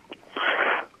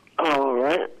 All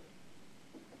right.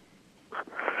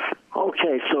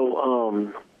 Okay,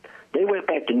 so they went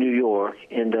back to New York,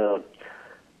 and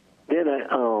then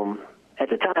at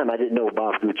the time I didn't know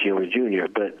Bob Guccione Jr.,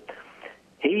 but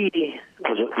he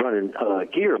was running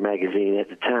Gear magazine at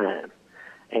the time,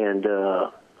 and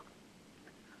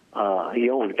he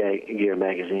owned Gear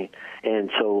magazine, and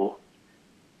so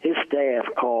his staff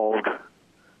called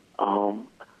the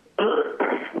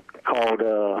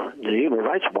Human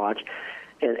Rights Watch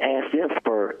and asked them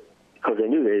for, because they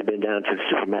knew they had been down to the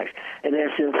Supermax, and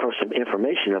asked them for some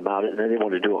information about it, and they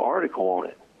wanted to do an article on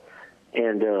it.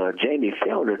 And Jamie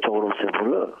Felder told them, said,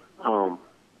 well,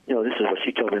 look, this is what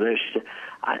she told me later. She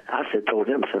said, told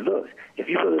them, I said, look, if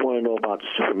you really want to know about the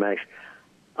Supermax,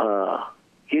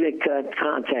 get in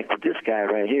contact with this guy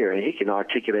right here, and he can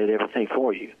articulate everything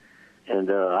for you. And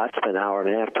I spent an hour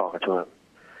and a half talking to him.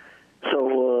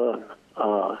 So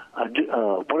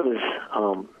one of his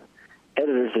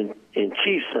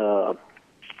editors-in-chief,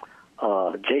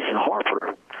 Jason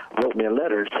Harper, wrote me a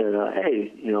letter and said,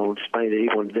 hey, explained that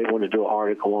they wanted to do an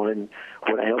article on it and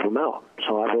would I help him out.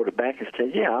 So I wrote it back and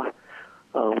said, yeah,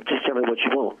 just tell me what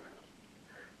you want.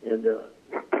 And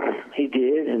he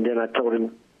did, and then I told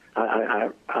him, I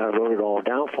wrote it all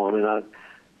down for him,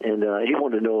 and he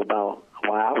wanted to know about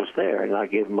why I was there, and I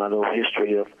gave him my little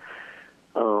history of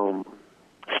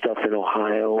stuff in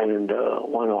Ohio, and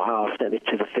one Ohio sent me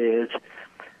to the feds,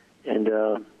 and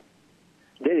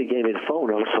then he gave me the phone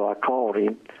number, so I called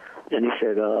him, and he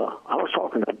said, I was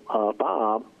talking to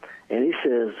Bob, and he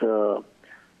says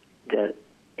that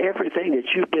everything that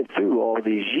you've been through all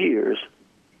these years,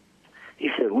 he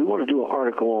said, we want to do an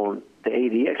article on the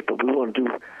ADX, but we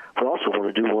also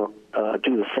want to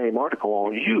do the same article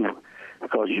on you,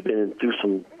 because you've been through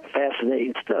some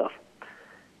fascinating stuff.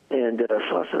 And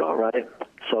so I said, all right.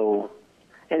 So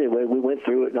anyway, we went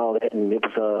through it and all that, and it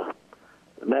was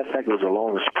matter of fact, it was the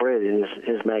longest spread in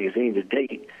his magazine to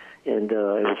date, and it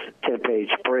was a 10-page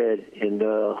spread in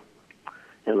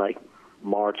like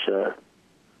March of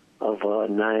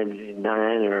 '99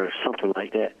 or something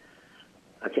like that.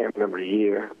 I can't remember the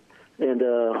year. And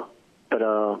but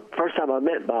first time I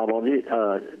met Bob on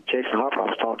Jason Harper, I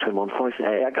was talking to him on the phone. He said,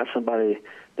 "Hey, I got somebody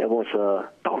that wants to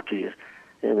talk to you."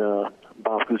 And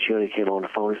Bob Guccione came on the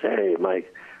phone and said, "Hey,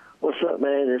 Mike, what's up,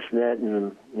 man? This and that."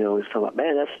 And he's talking about,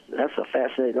 man, that's a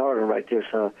fascinating article right there.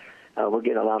 So we're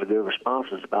getting a lot of good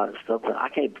responses about it and stuff. But I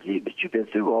can't believe that you've been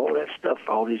through all that stuff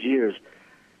for all these years.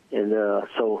 And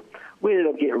so we ended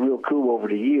up getting real cool over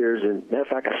the years. And matter of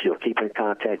fact, I still keep in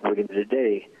contact with him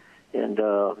today. And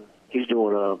he's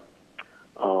doing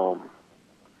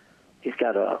he's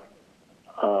got a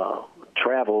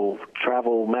travel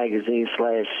magazine /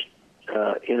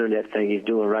 internet thing he's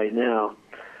doing right now.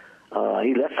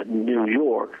 He left New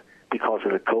York because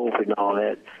of the COVID and all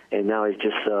that, and now he's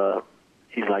just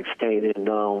he's like staying in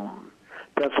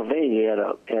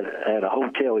Pennsylvania at a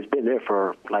hotel. He's been there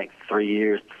for like 4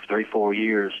 years.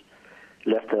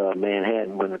 Left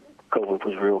Manhattan when the COVID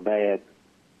was real bad.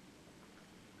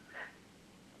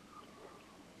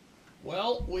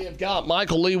 Well, we have got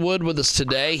Michael Lee Wood with us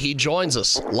today. He joins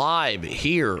us live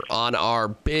here on our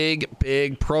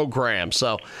big program.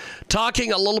 So,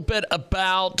 talking a little bit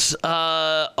about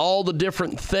all the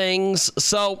different things.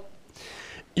 So,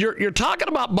 you're talking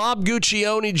about Bob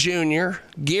Guccione Jr.,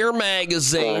 Gear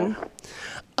Magazine.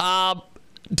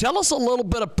 Tell us a little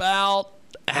bit about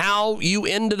how you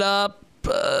ended up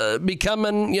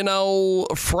becoming,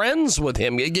 friends with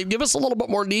him. Give us a little bit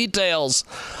more details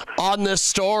on this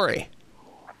story.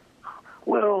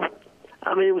 Well,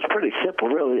 I mean, it was pretty simple,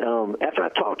 really. After I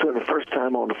talked to her the first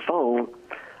time on the phone,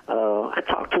 I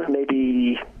talked to her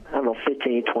maybe,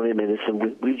 15, 20 minutes,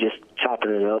 and we just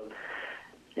chopping it up.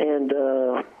 And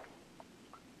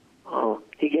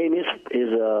he gave me his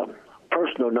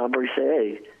personal number. He said,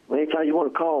 "Hey, anytime you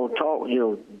want to call and talk,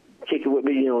 kick it with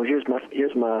me. Here's my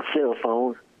cell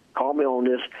phone. Call me on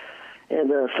this." And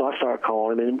so I started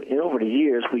calling him, and over the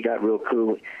years we got real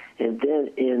cool. And then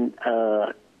in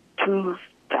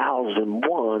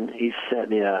 2001, he sent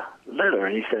me a letter,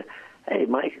 and he said, "Hey,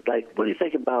 Mike, what do you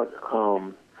think about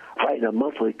writing a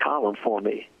monthly column for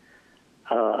me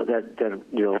that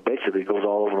basically goes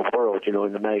all over the world, in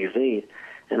the magazine?"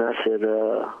 And I said,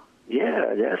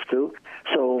 "Yeah, that's cool."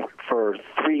 So for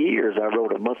 3 years, I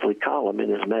wrote a monthly column in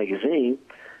his magazine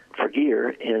for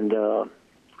Gear, and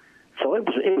so it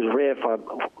was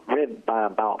read by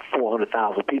about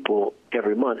 400,000 people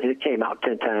every month, and it came out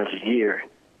 10 times a year.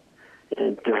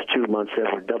 And there's 2 months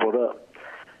that were doubled up.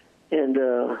 And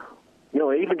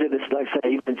even to this, like I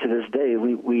say, even to this day,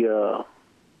 we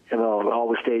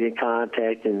always stayed in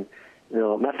contact. And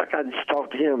matter of fact, I just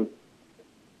talked to him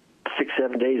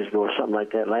 6-7 days ago or something like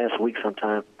that, last week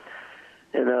sometime.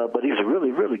 And but he's a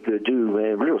really, really good dude,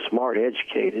 man, real smart,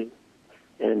 educated,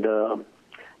 and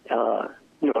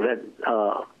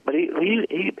but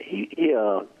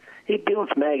he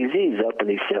builds magazines up and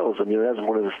he sells them. That's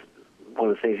one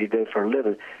of the things he did for a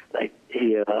living. Like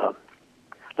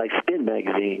like Spin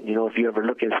Magazine. If you ever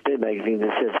look at Spin Magazine,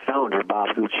 it says founder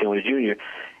Bob Guccione Jr.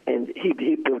 And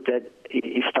he built that.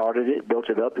 He started it, built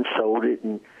it up, and sold it.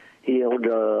 And he owned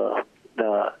the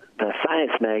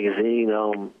Science Magazine,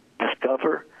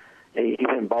 Discover. He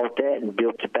went and bought that and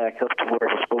built it back up to where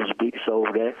it was supposed to be,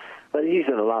 sold that. But he's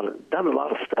done a lot of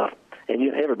stuff.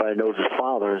 And everybody knows his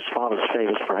father. His father's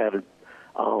famous for having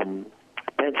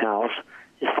Penthouse.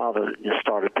 His father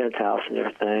started Penthouse and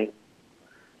everything.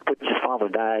 But his father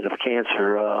died of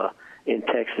cancer in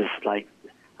Texas,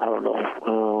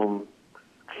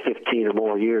 15 or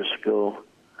more years ago.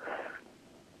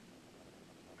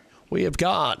 We have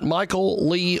got Michael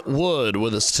Lee Wood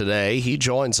with us today. He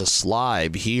joins us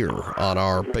live here on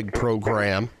our big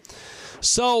program.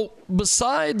 So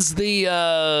besides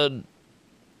the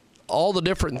all the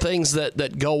different things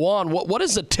that go on, what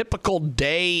is a typical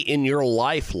day in your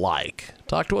life like?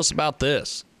 Talk to us about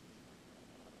this.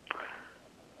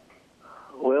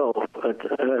 Well, which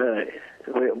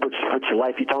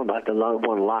life you talking about? The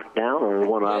one locked down or the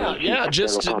one out? Yeah,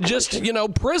 just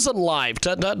prison life.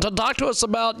 Talk to us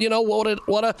about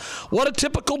what a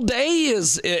typical day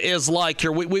is like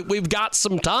here. We've got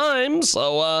some time,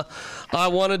 so I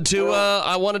wanted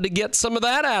to get some of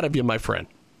that out of you, my friend.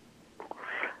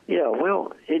 Yeah,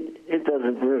 well, it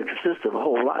doesn't really consist of a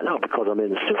whole lot now because I'm in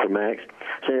the Supermax.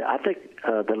 So I think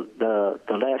the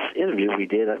last interview we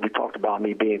did, we talked about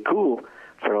me being cool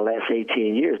for the last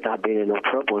 18 years, not being in no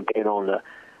trouble and being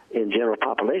in general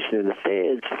population in the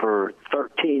feds for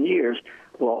 13 year.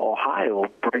 Well, Ohio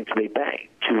brings me back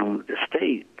to the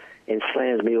state and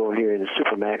slams me over here in the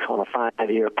Supermax on a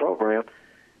 5-year program.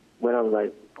 When I was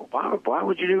like, why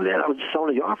would you do that? I was just on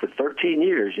the yard for 13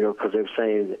 years, because they were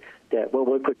saying that, well,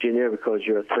 we'll put you in there because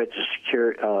you're a threat to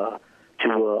security to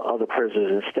other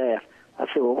prisoners and staff. I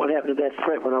said, well, what happened to that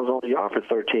threat when I was on the yard for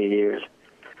 13 years?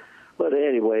 But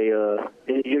anyway,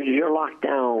 you're locked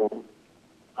down.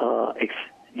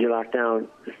 You're locked down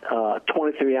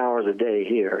 23 hours a day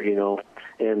here,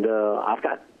 and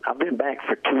I've been back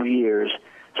for 2 years,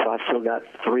 so I still got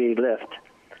 3 left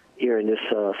here in this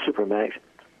Supermax.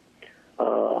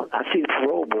 I see the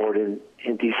parole board in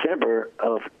December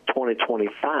of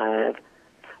 2025,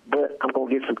 but I'm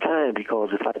going to get some time because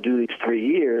if I do these 3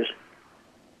 years,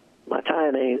 my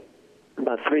time ain't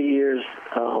about 3 years.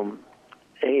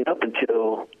 Ain't up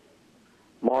until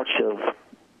March of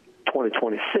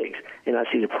 2026, and I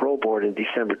see the parole board in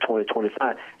December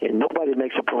 2025, and nobody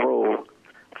makes a parole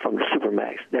from the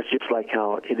Supermax. That's just like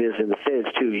how it is in the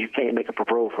feds, too. You can't make a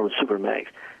parole from the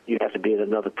Supermax. You have to be in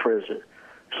another prison.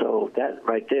 So that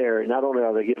right there, not only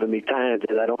are they giving me time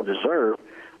that I don't deserve,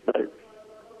 but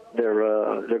they're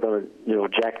going to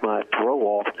jack my parole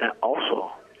off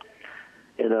also.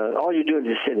 And all you're doing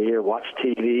is just sitting here, watch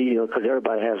TV, because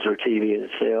everybody has their TV in the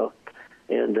cell.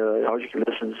 And or you can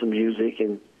listen to some music.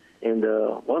 And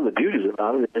one of the beauties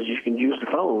about it is you can use the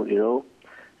phone,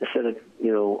 instead of,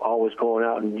 always going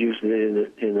out and using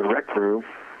it in the rec room.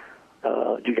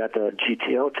 You got the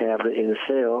GTL tablet in the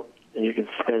cell, and you can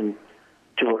spend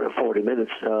 240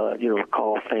 minutes,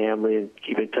 call family and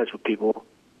keep in touch with people.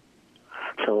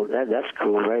 So that's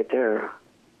cool right there.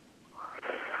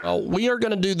 We are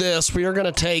going to do this. We are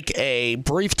going to take a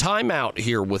brief timeout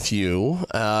here with you,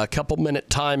 a couple-minute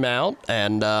timeout.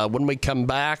 And when we come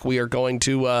back, we are going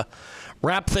to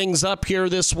wrap things up here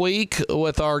this week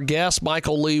with our guest,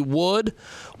 Michael Lee Wood.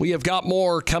 We have got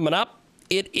more coming up.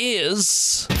 It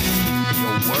is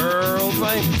the world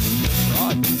famous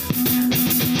broadcast.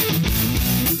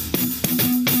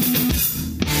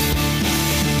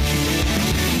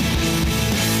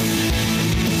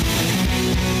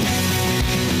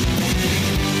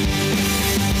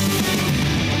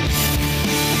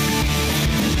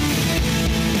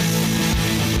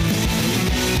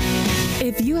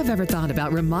 If you have ever thought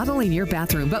about remodeling your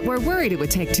bathroom but were worried it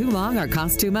would take too long or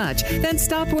cost too much, then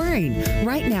stop worrying.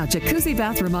 Right now, Jacuzzi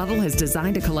Bath Remodel has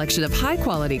designed a collection of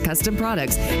high-quality custom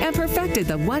products and perfected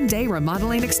the one-day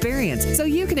remodeling experience so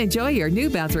you can enjoy your new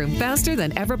bathroom faster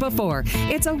than ever before.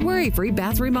 It's a worry-free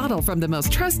bath remodel from the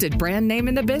most trusted brand name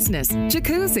in the business,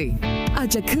 Jacuzzi. A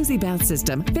Jacuzzi bath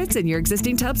system fits in your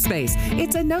existing tub space.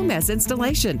 It's a no-mess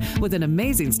installation with an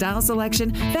amazing style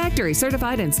selection,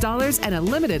 factory-certified installers, and a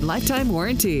limited lifetime warranty.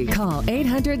 Call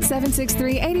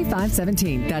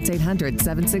 800-763-8517. That's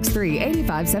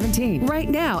 800-763-8517 right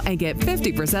now and get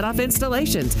 50% off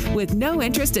installations with no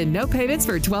interest and no payments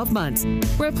for 12 months.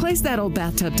 Replace that old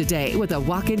bathtub today with a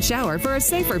walk-in shower for a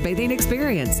safer bathing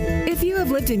experience. If you have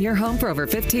lived in your home for over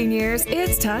 15 years,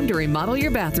 it's time to remodel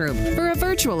your bathroom. For a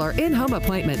virtual or in-home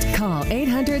appointment, call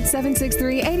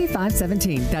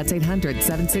 800-763-8517. That's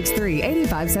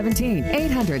 800-763-8517.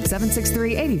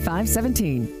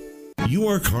 800-763-8517. You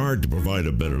work hard to provide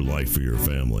a better life for your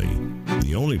family.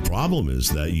 The only problem is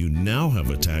that you now have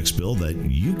a tax bill that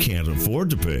you can't afford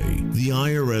to pay. The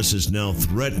IRS is now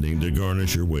threatening to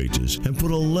garnish your wages and put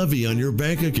a levy on your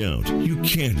bank account. You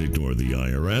can't ignore the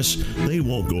IRS. They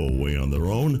won't go away on their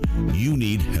own. You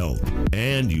need help,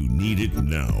 and you need it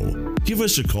now. Give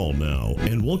us a call now,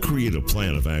 and we'll create a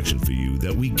plan of action for you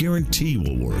that we guarantee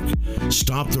will work.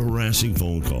 Stop the harassing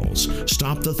phone calls.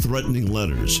 Stop the threatening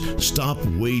letters. Stop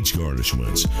wage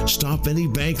garnishments. Stop any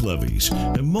bank levies.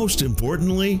 And most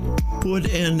importantly, put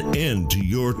an end to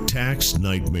your tax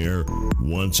nightmare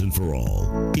once and for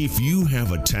all. If you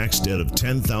have a tax debt of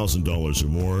 $10,000 or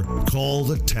more, call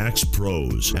the Tax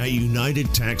Pros at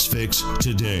United Tax Fix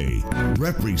today.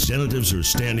 Representatives are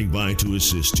standing by to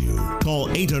assist you. Call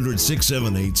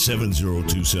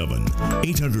 800-678-7027.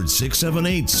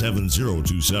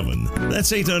 800-678-7027.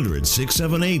 That's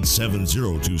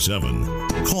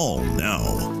 800-678-7027. Call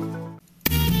now.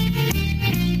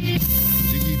 Jiggy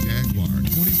Jaguar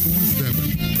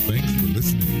 24/7. Thanks for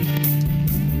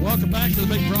listening. Welcome back to the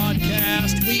big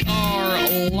broadcast. We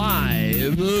are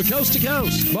live, coast to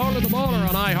coast, border to border on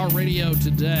iHeartRadio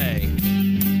today.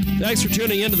 Thanks for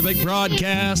tuning in to the big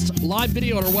broadcast. Live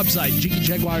video on our website,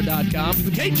 jiggyjaguar.com. From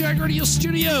the KJAG Radio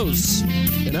Studios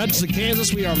in Hudson,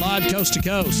 Kansas, we are live coast to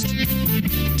coast.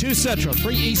 2 Central,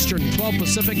 3 Eastern, 12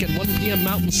 Pacific, and 1 p.m.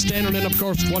 Mountain Standard, and of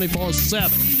course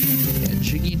 24/7 at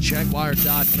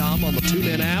jiggyjaguar.com on the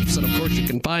TuneIn apps. And of course, you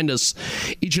can find us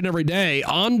each and every day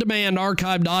on demand,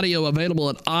 archived audio available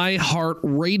at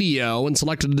iHeartRadio, and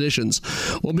selected editions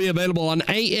will be available on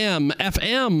AM,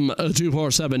 FM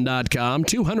 247.com,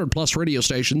 200 plus radio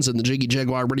stations in the Jiggy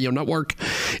Jaguar Radio Network,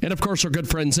 and of course, our good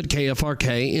friends at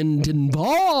KFRK in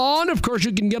Denbon. Of course,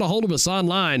 you can get a hold of us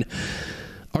online.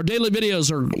 Our daily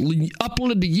videos are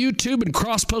uploaded to YouTube and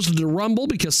cross-posted to Rumble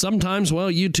because sometimes,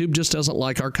 well, YouTube just doesn't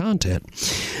like our content.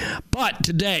 But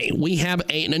today, we have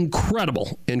an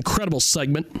incredible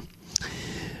segment.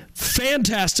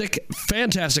 Fantastic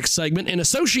segment in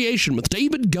association with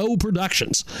David Go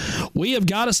Productions. We have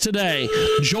got us today,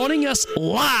 joining us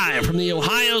live from the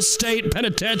Ohio State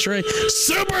Penitentiary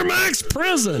Supermax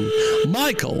Prison,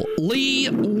 Michael Lee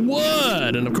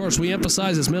Wood. And of course, we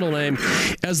emphasize his middle name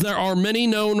as there are many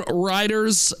known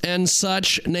writers and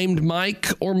such named Mike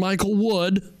or Michael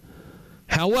Wood.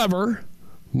 However,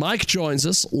 Mike joins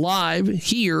us live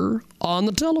here on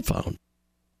the telephone.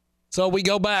 So we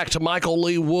go back to Michael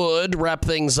Lee Wood, wrap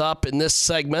things up in this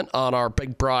segment on our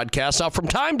big broadcast. Now, from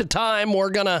time to time, we're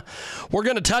gonna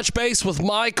touch base with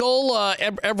Michael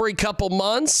every couple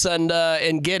months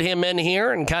and get him in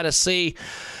here and kind of see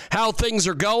how things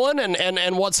are going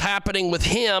and what's happening with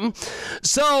him.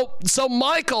 So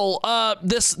Michael,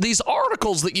 these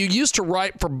articles that you used to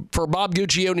write for Bob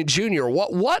Guccione Jr.,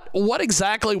 what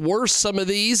exactly were some of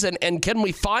these, and can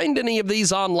we find any of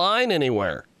these online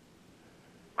anywhere?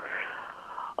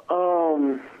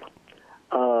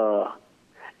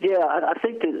 I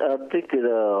think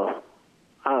that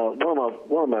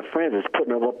one of my friends is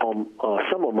putting them up on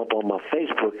some of them up on my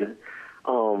Facebook.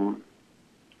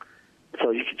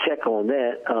 So you can check on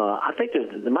that. I think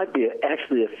there might be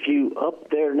actually a few up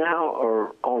there now,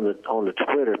 or on the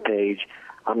Twitter page.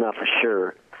 I'm not for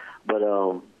sure, but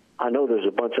I know there's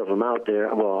a bunch of them out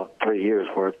there. Well, 3 years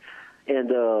worth,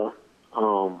 and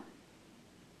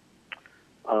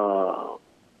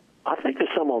I think there's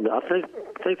some on the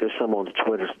there's some on the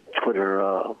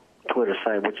Twitter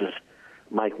site, which is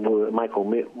Michael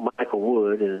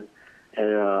Wood, and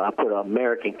I put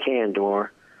American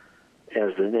Candor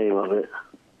as the name of it.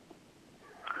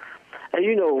 And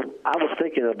I was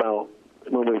thinking about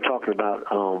when we were talking about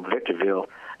Victorville.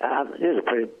 Here's a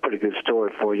pretty good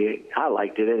story for you. I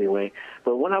liked it anyway.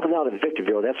 But when I was out in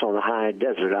Victorville, that's on the high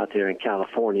desert out there in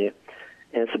California,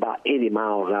 and it's about 80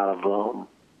 miles out of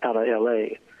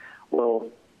L.A. Well,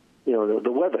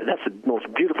 the weather, that's the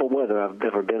most beautiful weather I've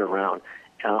ever been around.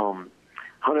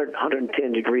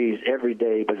 110 degrees every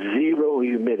day, but zero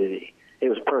humidity. It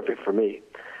was perfect for me.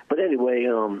 But anyway,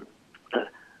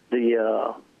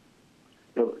 the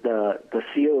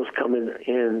COs coming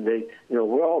in, they,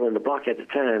 we're all in the block at the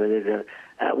time, and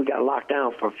we got locked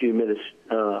down for a few minutes.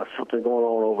 Something going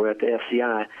on over at the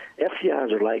FCI.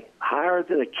 FCIs are like higher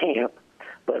than a camp,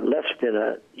 but less than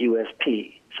a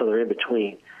USP, so they're in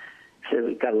between. So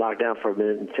we got locked down for a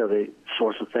minute until they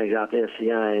sort some things out the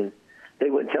FCI, and they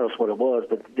wouldn't tell us what it was.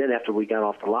 But then after we got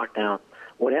off the lockdown,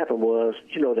 what happened was,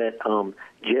 that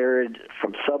Jared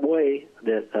from Subway,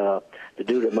 that the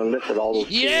dude that molested all those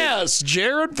kids. Yes,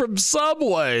 Jared from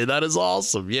Subway. That is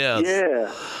awesome. Yes.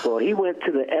 Yeah. Well, he went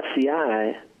to the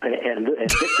FCI at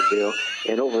Victorville,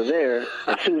 and over there,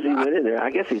 as soon as he went in there, I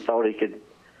guess he thought he could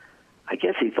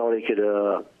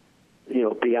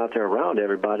be out there around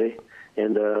everybody.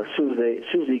 And as soon as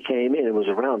he came in and was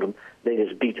around them, they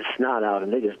just beat the snot out,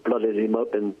 and they just blooded him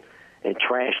up and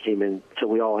trashed him, and so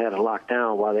we all had to lock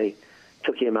down while they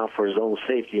took him out for his own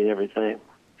safety and everything.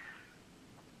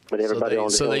 But everybody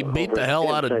so they beat the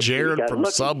hell out of Jared from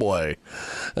lucky. Subway.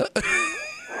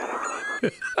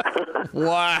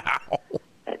 Wow.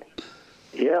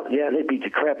 Yeah, they beat the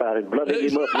crap out of him,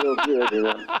 blooded him up real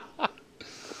good.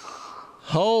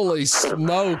 Holy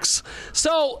smokes.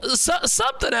 So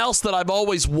something else that I've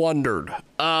always wondered,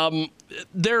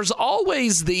 there's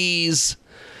always these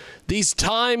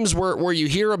times where you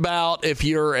hear about if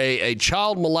you're a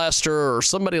child molester or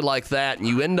somebody like that and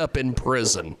you end up in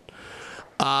prison,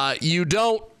 you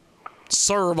don't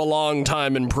serve a long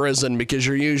time in prison because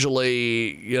you're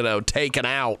usually, taken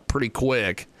out pretty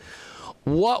quick.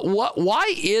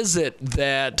 Why is it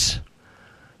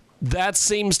that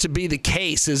seems to be the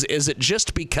case? Is it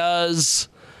just because,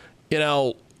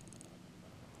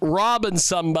 robbing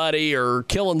somebody or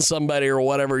killing somebody or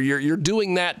whatever, you're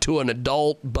doing that to an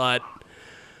adult, but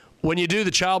when you do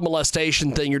the child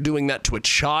molestation thing, you're doing that to a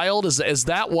child? Is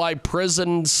that why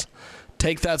prisons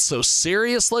take that so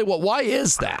seriously? Why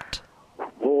is that?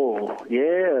 Oh,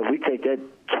 yeah, we take that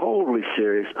totally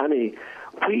serious. I mean,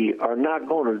 we are not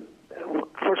going to,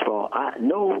 first of all,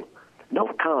 no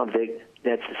convict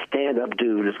that's a stand-up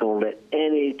dude is going to let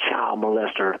any child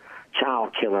molester,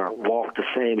 child killer walk the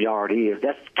same yard he is.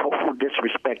 That's total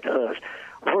disrespect to us.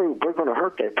 We're going to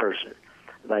hurt that person.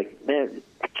 Like, man,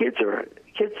 kids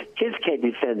can't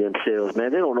defend themselves,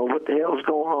 man. They don't know what the hell is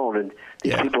going on, and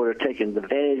these people are taking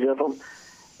advantage of them.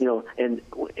 And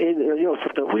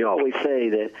something we always say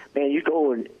that, man, you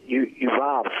go and you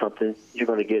rob something, you're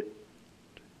going to get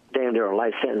damn near a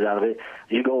life sentence out of it.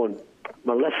 You go and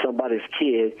molest somebody's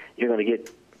kid, you're going to get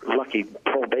lucky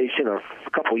probation or a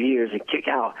couple years and kick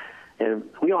out. And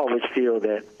we always feel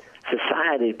that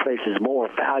society places more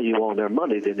value on their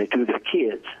money than they do their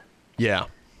kids. Yeah.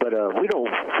 But we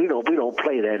don't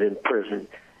play that in prison.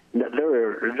 In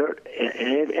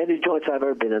any joints I've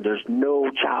ever been in, there's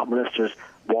no child molesters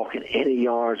walking any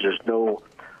yards. There's no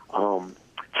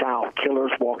child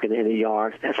killers walking any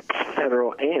yards. That's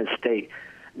federal and state.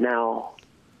 Now,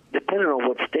 depending on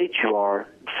what state you are,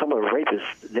 some of the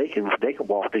rapists, they can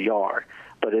walk the yard.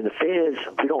 But in the feds,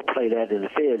 we don't play that in the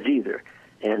feds either.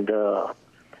 And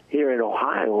here in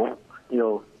Ohio,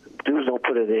 dudes don't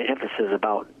put any emphasis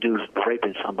about dudes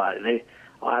raping somebody.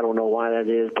 I don't know why that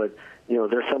is, but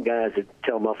there's some guys that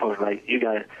tell motherfuckers like, you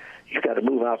got to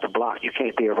move out the block. You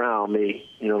can't be around me.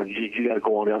 You got to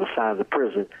go on the other side of the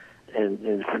prison, and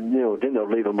then they'll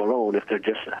leave them alone if they're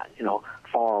just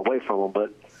far away from them.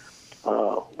 But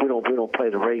we don't play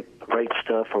the rape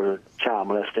stuff or the child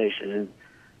molestation, and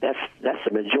that's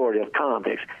the majority of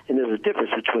convicts. And there's a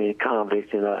difference between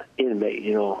convicts and an inmate.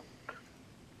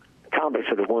 Convicts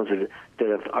are the ones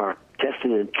that are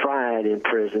tested and tried in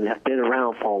prison, have been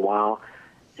around for a while,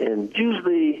 and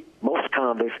usually most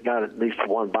convicts got at least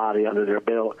one body under their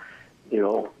belt,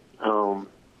 and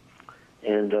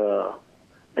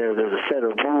there's a set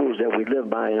of rules that we live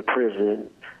by in a prison,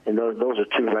 and those are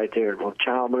two right there. Well,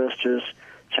 child molesters,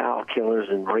 child killers,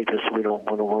 and rapists. We don't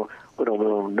want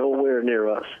them nowhere near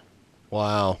us.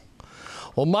 Wow.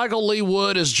 Well, Michael Lee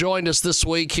Wood has joined us this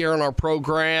week here on our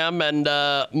program. And,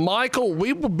 Michael,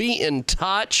 we will be in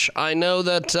touch. I know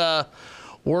that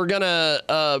we're going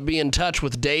to be in touch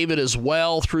with David as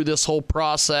well through this whole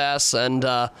process. And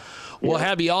we'll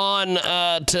have you on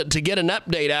to get an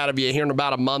update out of you here in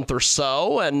about a month or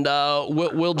so. And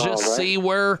we'll just see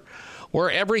where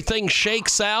everything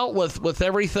shakes out with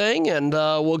everything. And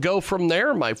we'll go from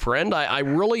there, my friend. I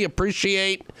really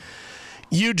appreciate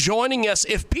you joining us.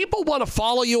 If people want to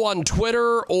follow you on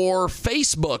Twitter or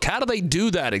Facebook, how do they do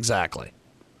that exactly?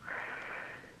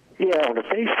 Yeah, on the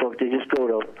Facebook, they just go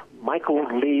to Michael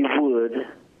Lee Wood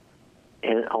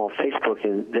and on Facebook,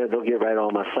 and they'll get right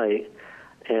on my site.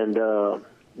 And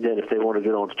then if they want to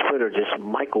get on Twitter, just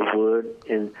Michael Wood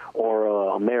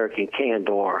or American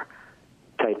Candor.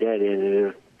 Type that in, and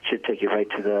it should take you right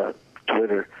to the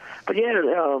Twitter. But yeah,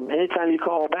 anytime you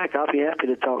call back, I'll be happy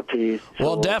to talk to you. So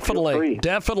well, definitely.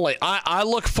 I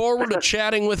look forward to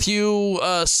chatting with you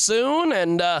soon,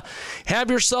 and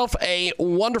have yourself a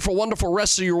wonderful, wonderful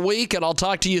rest of your week, and I'll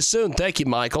talk to you soon. Thank you,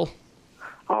 Michael.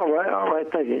 All right,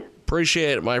 thank you.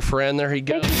 Appreciate it, my friend. There he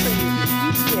goes.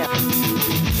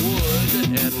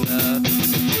 Wood, and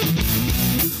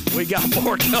we got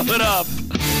more coming up.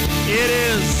 It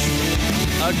is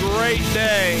a great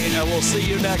day, and we'll see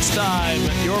you next time.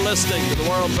 You're listening to the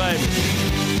world famous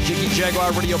Jiggy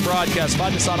Jaguar radio broadcast.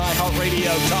 Find us on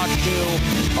iHeartRadio, Talk to,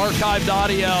 archived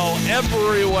audio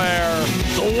everywhere.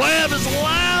 The web is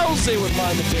lousy with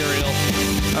my material,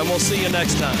 and we'll see you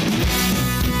next time.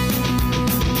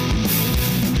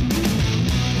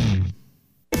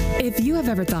 If you have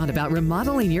ever thought about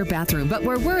remodeling your bathroom but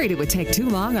were worried it would take too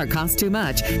long or cost too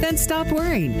much, then stop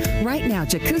worrying. Right now,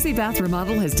 Jacuzzi Bath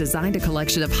Remodel has designed a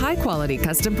collection of high-quality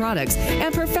custom products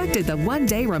and perfected the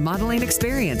one-day remodeling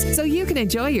experience so you can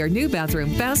enjoy your new bathroom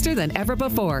faster than ever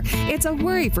before. It's a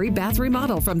worry-free bath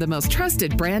remodel from the most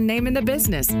trusted brand name in the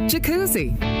business,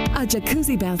 Jacuzzi. A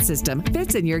Jacuzzi bath system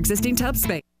fits in your existing tub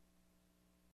space.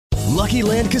 Lucky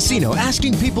Land Casino,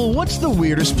 asking people, what's the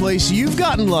weirdest place you've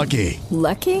gotten lucky?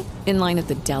 Lucky? In line at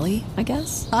the deli, I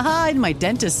guess? Aha, in my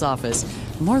dentist's office.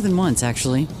 More than once,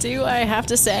 actually. Do I have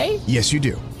to say? Yes, you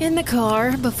do. In the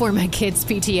car before my kids'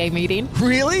 PTA meeting.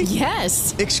 Really?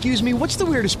 Yes. Excuse me, what's the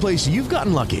weirdest place you've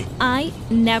gotten lucky? I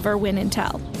never win and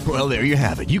tell. Well, there you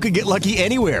have it. You can get lucky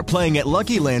anywhere, playing at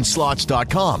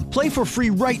LuckyLandSlots.com. Play for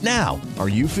free right now. Are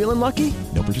you feeling lucky?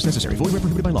 No purchase necessary. Void where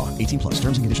prohibited by law. 18+.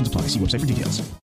 Terms and conditions apply. See website for details.